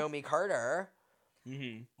Miss people. Naomi Carter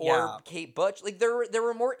Mm-hmm. or Yeah. Kate Butch. Like, there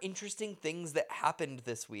were more interesting things that happened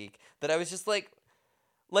this week that I was just like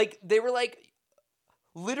they were like,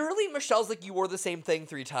 literally Michelle's like, you wore the same thing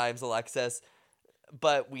 3 times, Alexis,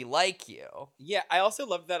 but we like you. Yeah, I also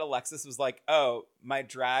love that Alexis was like, "Oh, my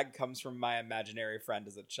drag comes from my imaginary friend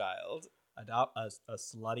as a child." A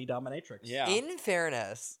slutty dominatrix. Yeah. In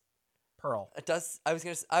fairness, Pearl. it does. I was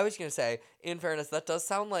gonna say, in fairness, that does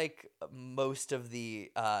sound like most of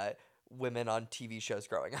the women on TV shows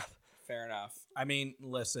growing up. Fair enough. I mean,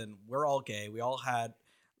 listen, we're all gay. We all had,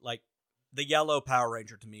 like, the yellow Power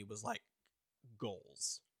Ranger to me was like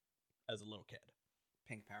goals as a little kid.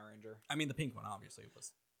 Pink Power Ranger. I mean, the pink one obviously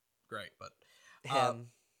was great, but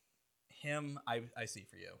him, I see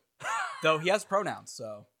for you. Though he has pronouns,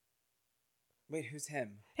 so. Wait, who's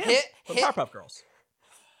him? Him, from Powerpuff Girls.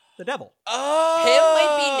 The devil. Oh, Him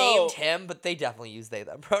might be named him, but they definitely use they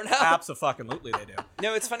them pronouns. Abso-fucking-lutely they do.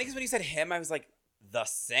 No, it's funny because when you said him, I was like, the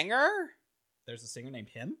singer? There's a singer named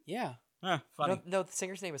him? Yeah. Huh, funny. No, the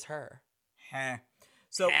singer's name is her. Heh.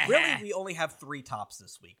 So really, we only have 3 tops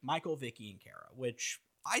this week. Michael, Vicky, and Kara, which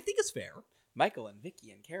I think is fair. Michael and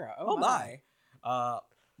Vicky and Kara. Oh my.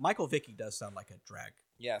 Michael Vicky does sound like a drag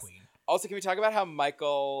Yes. queen. Also, can we talk about how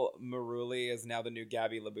Michael Maruli is now the new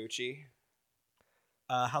Gabby Labucci?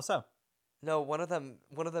 How so? No, one of them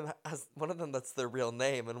that's their real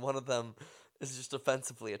name, and one of them is just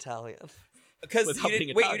offensively Italian. Because Without you being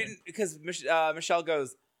didn't. Wait, you Italian. didn't. Because Michelle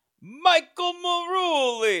goes, Michael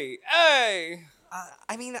Maruli. Hey.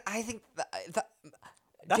 I mean, I think that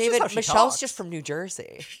That's David, just how she Michelle's talks. just from New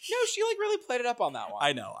Jersey. No, she like really played it up on that one.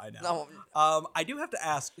 I know. No, I do have to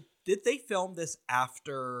ask, did they film this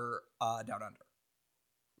after Down Under?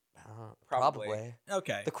 Probably. probably.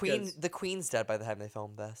 Okay. The Queen's dead by the time they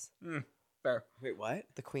filmed this. Fair. Wait, what?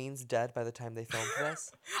 The Queen's dead by the time they filmed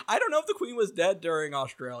this. I don't know if the Queen was dead during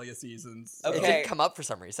Australia seasons. Okay. It didn't come up for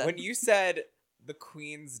some reason. When you said the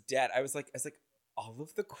Queen's dead, I was like, all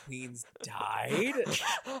of the queens died?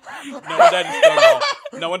 No one died in Stonewall.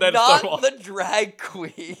 No one died in Not Stonewall. the drag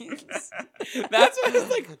queens. That's what I was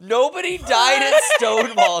like. Nobody died at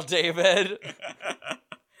Stonewall, David.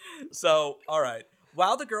 So, all right.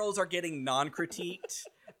 While the girls are getting non-critiqued,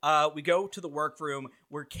 we go to the workroom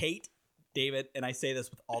where Kate, David, and I say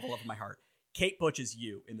this with all the love of my heart, Kate butches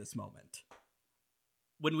you in this moment.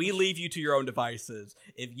 When we leave you to your own devices,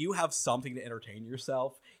 if you have something to entertain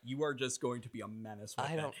yourself, you are just going to be a menace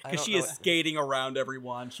with it. Because she is skating around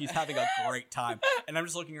everyone. She's having a great time. And I'm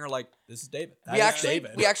just looking at her like, this is David. That is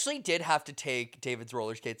David. We actually did have to take David's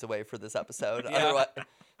roller skates away for this episode. Yeah. Otherwise,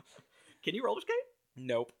 Can you roller skate?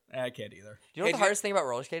 Nope. I can't either. do you know what the hardest thing about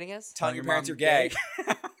roller skating is? Telling your parents mom you're gay.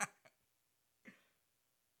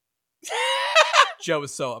 Joe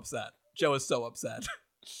is so upset. Joe is so upset.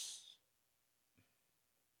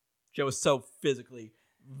 Joe is so physically,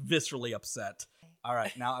 viscerally upset. All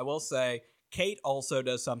right, now I will say, Kate also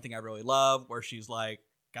does something I really love, where she's like,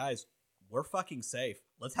 guys, we're fucking safe.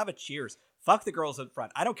 Let's have a cheers. Fuck the girls in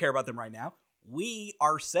front. I don't care about them right now. We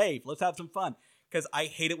are safe. Let's have some fun. Because I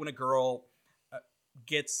hate it when a girl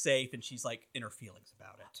gets safe and she's like in her feelings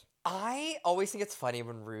about it. I always think it's funny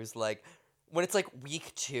when Rue's like, when it's like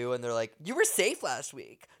week 2 and they're like, you were safe last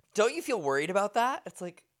week. Don't you feel worried about that? It's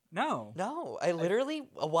like, No. no, I literally,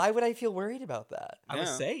 why would I feel worried about that? I was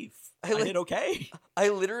Yeah. safe. I I like- did okay. I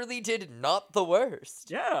literally did not the worst.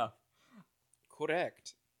 Yeah.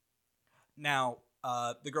 Correct. Now,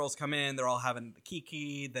 the girls come in. They're all having the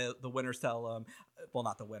kiki. The winners tell them, well,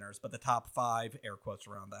 not the winners, but the top 5, air quotes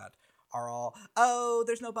around that, are all, oh,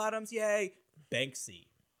 there's no bottoms, yay. Banksy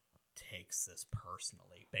takes this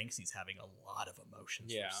personally. Banksy's having a lot of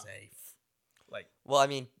emotions Yeah. for safe. Like, Well, I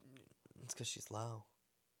mean, it's because she's low.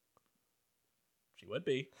 she would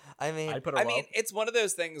be. I mean, I'd put her I low. mean, it's one of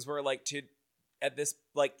those things where at this,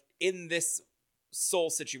 like, in this soul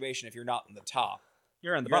situation, if you're not in the top,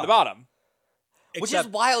 You're in the you're in the bottom. bottom. Which is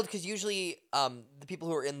wild because usually the people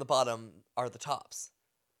who are in the bottom are the tops.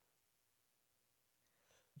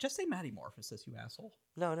 Just say Maddie Morphosis, you asshole.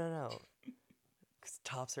 No. Because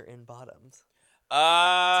tops are in bottoms. That's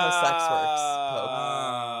how sex works,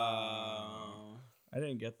 I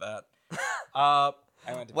didn't get that. I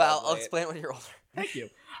went to bed I'll late. explain when you're older. Thank you.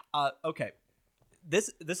 Okay.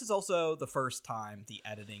 This is also the first time the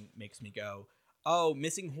editing makes me go, oh,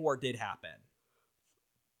 missing whore did happen.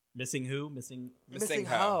 Missing who? Missing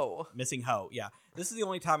hoe. Missing hoe. Yeah. This is the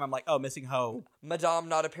only time I'm like, oh, missing hoe. Madame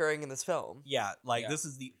not appearing in this film. Yeah. This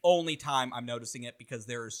is the only time I'm noticing it because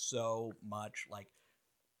there is so much,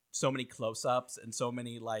 so many close-ups and so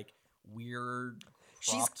many, weird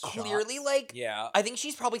She's cropped clearly, shots. Yeah. I think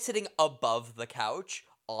she's probably sitting above the couch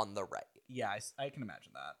on the right. Yeah, I can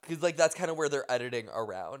imagine that. Because, that's kind of where they're editing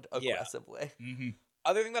around aggressively. Yeah. Mm-hmm.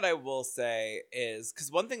 Other thing that I will say is,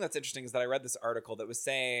 because one thing that's interesting is that I read this article that was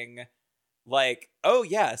saying, oh,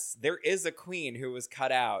 yes, there is a queen who was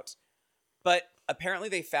cut out. But apparently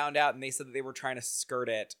they found out and they said that they were trying to skirt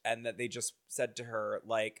it and that they just said to her,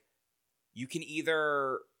 you can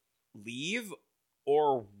either leave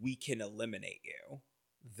or we can eliminate you.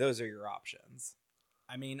 Those are your options.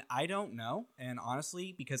 I mean, I don't know. And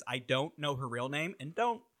honestly, because I don't know her real name, and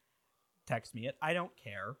don't text me it, I don't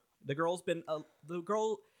care. The girl's been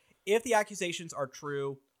if the accusations are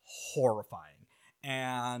true, horrifying.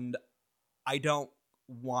 And I don't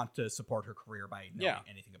want to support her career by knowing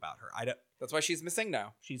anything about her. That's why she's missing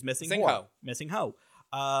now. She's missing hoe. Missing hoe.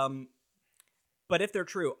 But if they're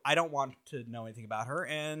true, I don't want to know anything about her,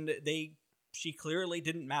 and she clearly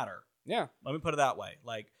didn't matter. Yeah. Let me put it that way.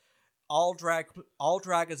 All drag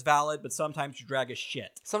is valid, but sometimes your drag is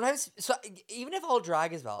shit. Sometimes, even if all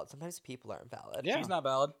drag is valid, sometimes people aren't valid. Yeah. She's not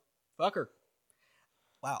valid. Fuck her.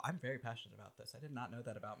 Wow, I'm very passionate about this. I did not know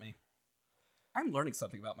that about me. I'm learning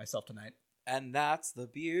something about myself tonight. And that's the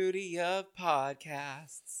beauty of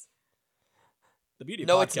podcasts. The beauty of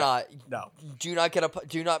No, podcast. it's not. No.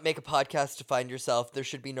 Do not make a podcast to find yourself. There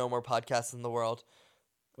should be no more podcasts in the world.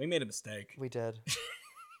 We made a mistake. We did.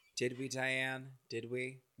 Did we, Diane? Did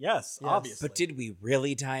we? Yes, obviously. But did we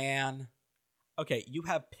really, Diane? Okay, you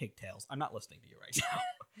have pigtails. I'm not listening to you right now.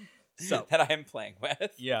 So that I am playing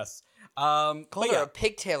with. Yes. Call her a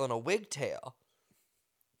pigtail and a wigtail.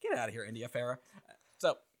 Get out of here, India Farah.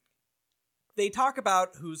 So they talk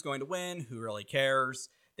about who's going to win, who really cares.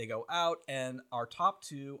 They go out, and our top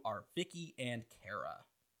two are Vicky and Kara.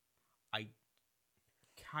 I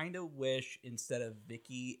kind of wish instead of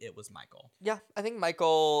Vicky, it was Michael. Yeah, I think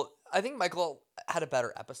Michael had a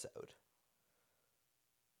better episode.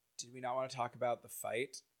 Did we not want to talk about the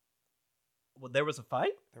fight? Well, there was a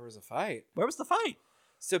fight? There was a fight. Where was the fight?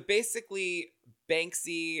 So basically,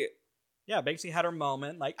 Banksy... Yeah, Banksy had her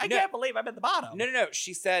moment. I can't believe I'm at the bottom. No.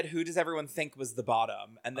 She said, who does everyone think was the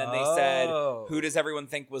bottom? And then they said, who does everyone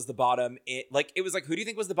think was the bottom? It was who do you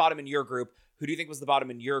think was the bottom in your group? Who do you think was the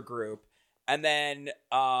bottom in your group? And then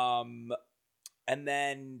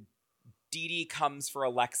Dee Dee comes for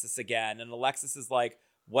Alexis again. And Alexis is like,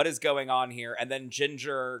 what is going on here? And then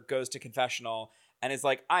Ginger goes to confessional and is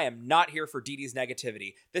like, I am not here for Dee Dee's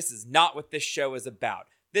negativity. This is not what this show is about.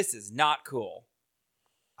 This is not cool.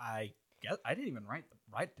 I didn't even write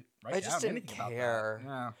I down just didn't anything care. about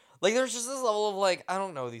that. Yeah. There's just this level of I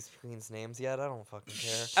don't know these queens' names yet. I don't fucking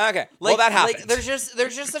care. Okay, well that happened. There's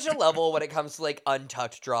just such a level when it comes to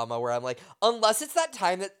untucked drama where I'm unless it's that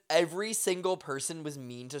time that every single person was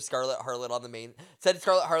mean to Scarlett Harlot on the main, said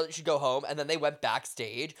Scarlett Harlot should go home, and then they went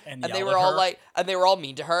backstage and they were all and they were all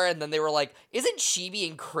mean to her, and then they were like, isn't she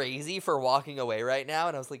being crazy for walking away right now?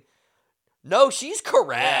 And I was like, no, she's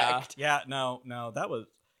correct. Yeah, no, that was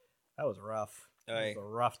rough. It was a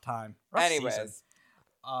rough time. Rough Anyways. season.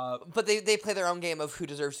 But they play their own game of who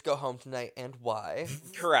deserves to go home tonight and why.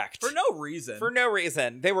 Correct. For no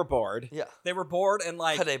reason. They were bored. Yeah. They were bored and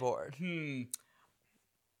Are they bored?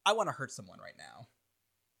 I want to hurt someone right now.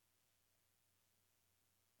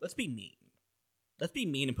 Let's be mean. Let's be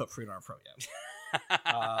mean and put fruit on our froyo.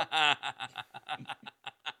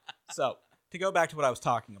 So, to go back to what I was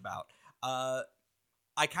talking about,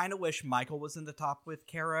 I kind of wish Michael was in the top with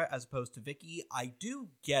Kara as opposed to Vicky. I do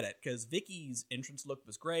get it, because Vicky's entrance look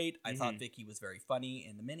was great. I thought Vicky was very funny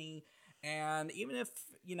in the mini. And even if,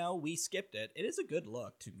 we skipped it, it is a good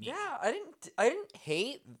look to me. Yeah, I didn't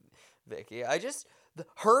hate Vicky.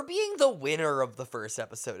 Her being the winner of the first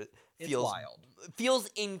episode feels wild. Feels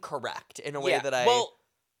incorrect in a way that Well,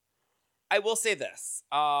 I will say this.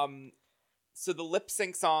 So the lip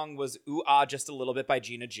sync song was Ooh Ah Just a Little Bit by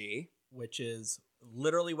Gina G. Which is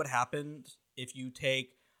literally what happened if you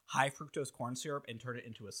take high fructose corn syrup and turn it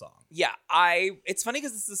into a song. Yeah, it's funny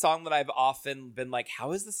because this is a song that I've often been like,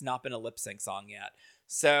 how has this not been a lip sync song yet?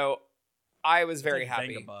 So I was very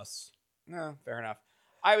happy. Vengabus. No, fair enough.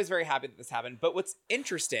 I was very happy that this happened. But what's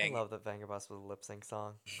interesting, I love that Vengabus was a lip sync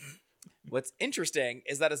song. what's interesting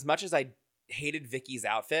is that as much as I hated Vicky's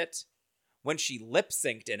outfit, when she lip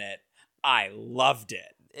synced in it, I loved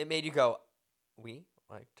it. It made you go, we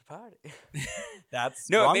like to party. That's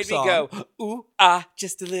No, wrong it made song. me go, ooh, ah,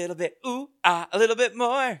 just a little bit, ooh, ah, a little bit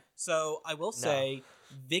more. So I will say,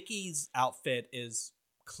 Vicky's outfit is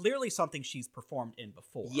clearly something she's performed in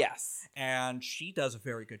before. Yes. And she does a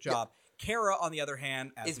very good job. Kara, on the other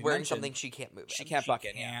hand, as Is we wearing mentioned, something she can't move in. She can't buck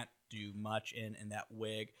in. Yeah. can't do much in that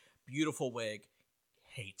wig. Beautiful wig.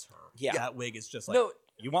 Hates her. Yeah. That wig is just like, No.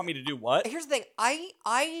 you want me to do what? Here's the thing. I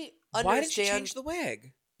understand. Why did she change the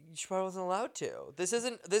wig? She probably wasn't allowed to. This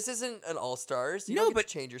isn't an All Stars. You No, don't get but-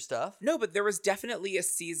 to change your stuff. No, but there was definitely a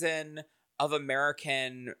season of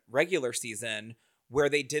American regular season where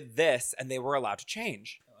they did this and they were allowed to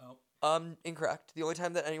change. Incorrect. The only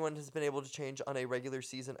time that anyone has been able to change on a regular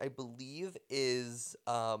season, I believe, is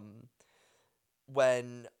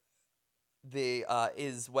when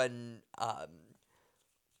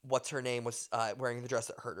what's her name was wearing the dress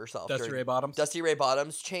that hurt herself. Dusty during- Ray Bottoms? Dusty Ray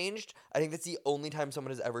Bottoms changed. I think that's the only time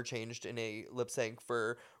someone has ever changed in a lip sync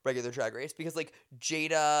for regular Drag Race, because like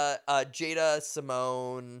Jada,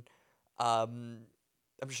 Simone, I'm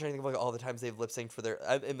just trying to think of like all the times they've lip synced for their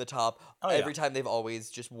in the top. Oh, yeah. Every time they've always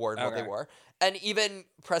just worn what they Okay. wore, and even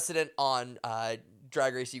precedent on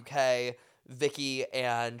Drag Race UK. Vicky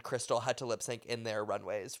and Crystal had to lip sync in their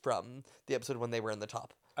runways from the episode when they were in the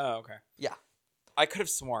top. Oh, okay. Yeah. I could have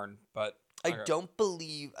sworn, but I okay. don't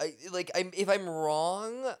believe if I'm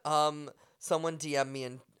wrong, someone DM me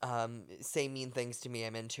and say mean things to me.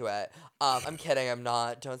 I'm into it. I'm kidding. I'm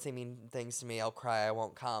not. Don't say mean things to me. I'll cry. I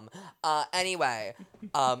won't come. Anyway, if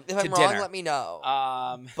I'm wrong, dinner. let me know.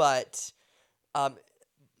 But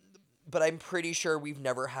I'm pretty sure we've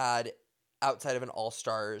never had, outside of an All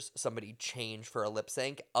Stars, somebody change for a lip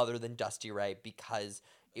sync other than Dusty Ray, because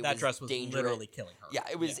that dress was dangerous. literally killing her. Yeah,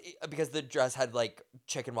 it was because the dress had like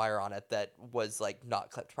chicken wire on it that was like not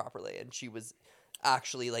clipped properly, and she was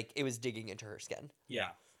actually like it was digging into her skin. Yeah.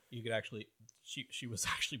 You could actually, she was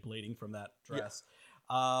actually bleeding from that dress.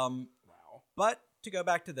 Wow. But to go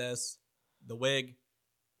back to this, the wig,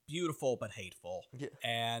 beautiful but hateful. Yeah.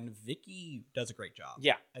 And Vicky does a great job.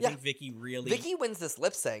 Yeah. I think Vicky really Vicky wins this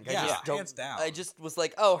lip sync. Yeah, I just don't. hands down. I just was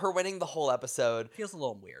like, oh, her winning the whole episode feels a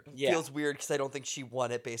little weird. Yeah. feels weird because I don't think she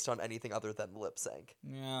won it based on anything other than the lip sync.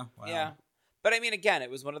 Yeah. Well, Yeah. But I mean, again,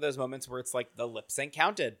 it was one of those moments where it's like the lip sync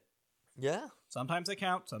counted. Yeah. Sometimes they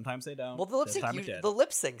count, sometimes they don't. Well, the lip This time it sync, did. the lip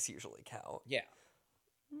syncs usually count. Yeah.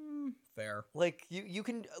 Fair. Like you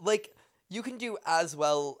can do as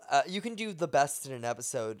well. You can do the best in an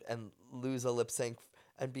episode and lose a lip sync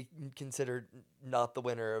and be considered not the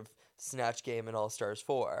winner of Snatch Game and All Stars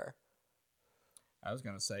 4. I was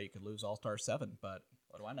going to say you could lose All Star 7, but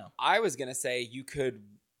what do I know? I was going to say you could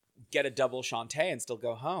get a double Shantae and still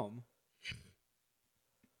go home.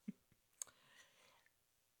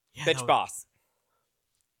 Yeah, Bitch no, boss.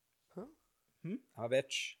 Huh? I'm a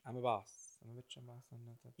bitch. I'm a boss. I'm a bitch. I'm a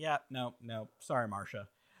boss. Yeah, no. Sorry, Marsha.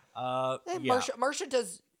 And Yeah.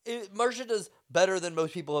 Marsha does better than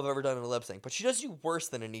most people have ever done in a lip sync, but she does do worse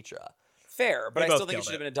than Anitra. Fair, but They I both still think it killed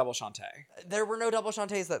should have it. been a double Shantae. There were no double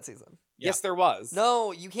Shantaes that season. Yeah. Yes, there was.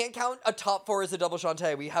 No, you can't count a top 4 as a double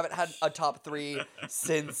Shantae. We haven't had a top 3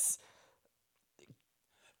 since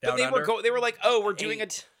But Down they Under? were like, oh, we're doing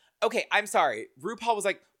 8. Okay, I'm sorry. RuPaul was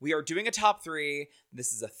like, we are doing a top 3.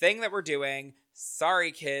 This is a thing that we're doing.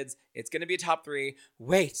 Sorry, kids. It's going to be a top 3.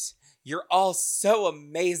 Wait, you're all so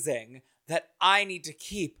amazing that I need to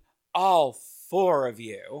keep all 4 of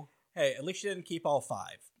you. Hey, at least you didn't keep all 5.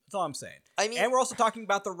 That's all I'm saying. I mean, And we're also talking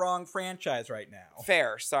about the wrong franchise right now.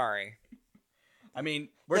 Fair, sorry. I mean,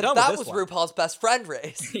 we're yeah, done that with was this one. RuPaul's best friend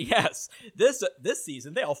race. Yes. This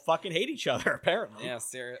season, they all fucking hate each other, apparently. Yeah,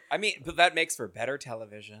 serious. I mean, but that makes for better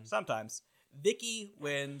television. Sometimes. Vicky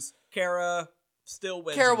wins. Kara still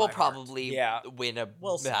wins. Kara in will my heart. probably Yeah. win a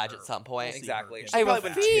We'll see match her. at some point. We'll see Exactly. her. She I have probably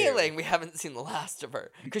a win 2. feeling we haven't seen the last of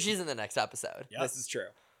her because she's in the next episode. Yep. This is true.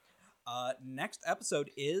 Next episode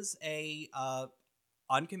is a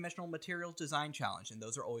unconventional materials design challenge, and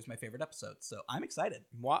those are always my favorite episodes. So I'm excited.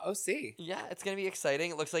 Moi aussi. Yeah, it's going to be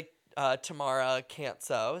exciting. It looks like Tamara can't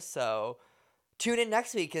sew, so tune in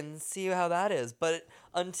next week and see how that is. But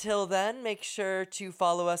until then, make sure to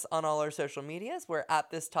follow us on all our social medias. We're at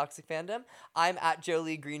This Toxic Fandom. I'm at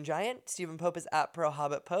Jolie Green Giant. Stephen Pope is at Pro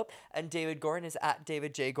Hobbit Pope, and David Gorin is at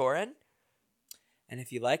David J. Gorin. And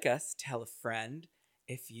if you like us, tell a friend.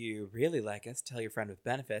 If you really like us, tell your friend with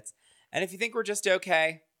benefits. And if you think we're just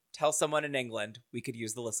okay, tell someone in England. We could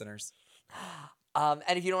use the listeners. And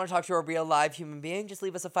if you don't want to talk to a real live human being, just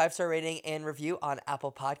leave us a 5-star rating and review on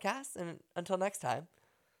Apple Podcasts. And until next time,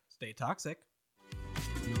 Stay toxic.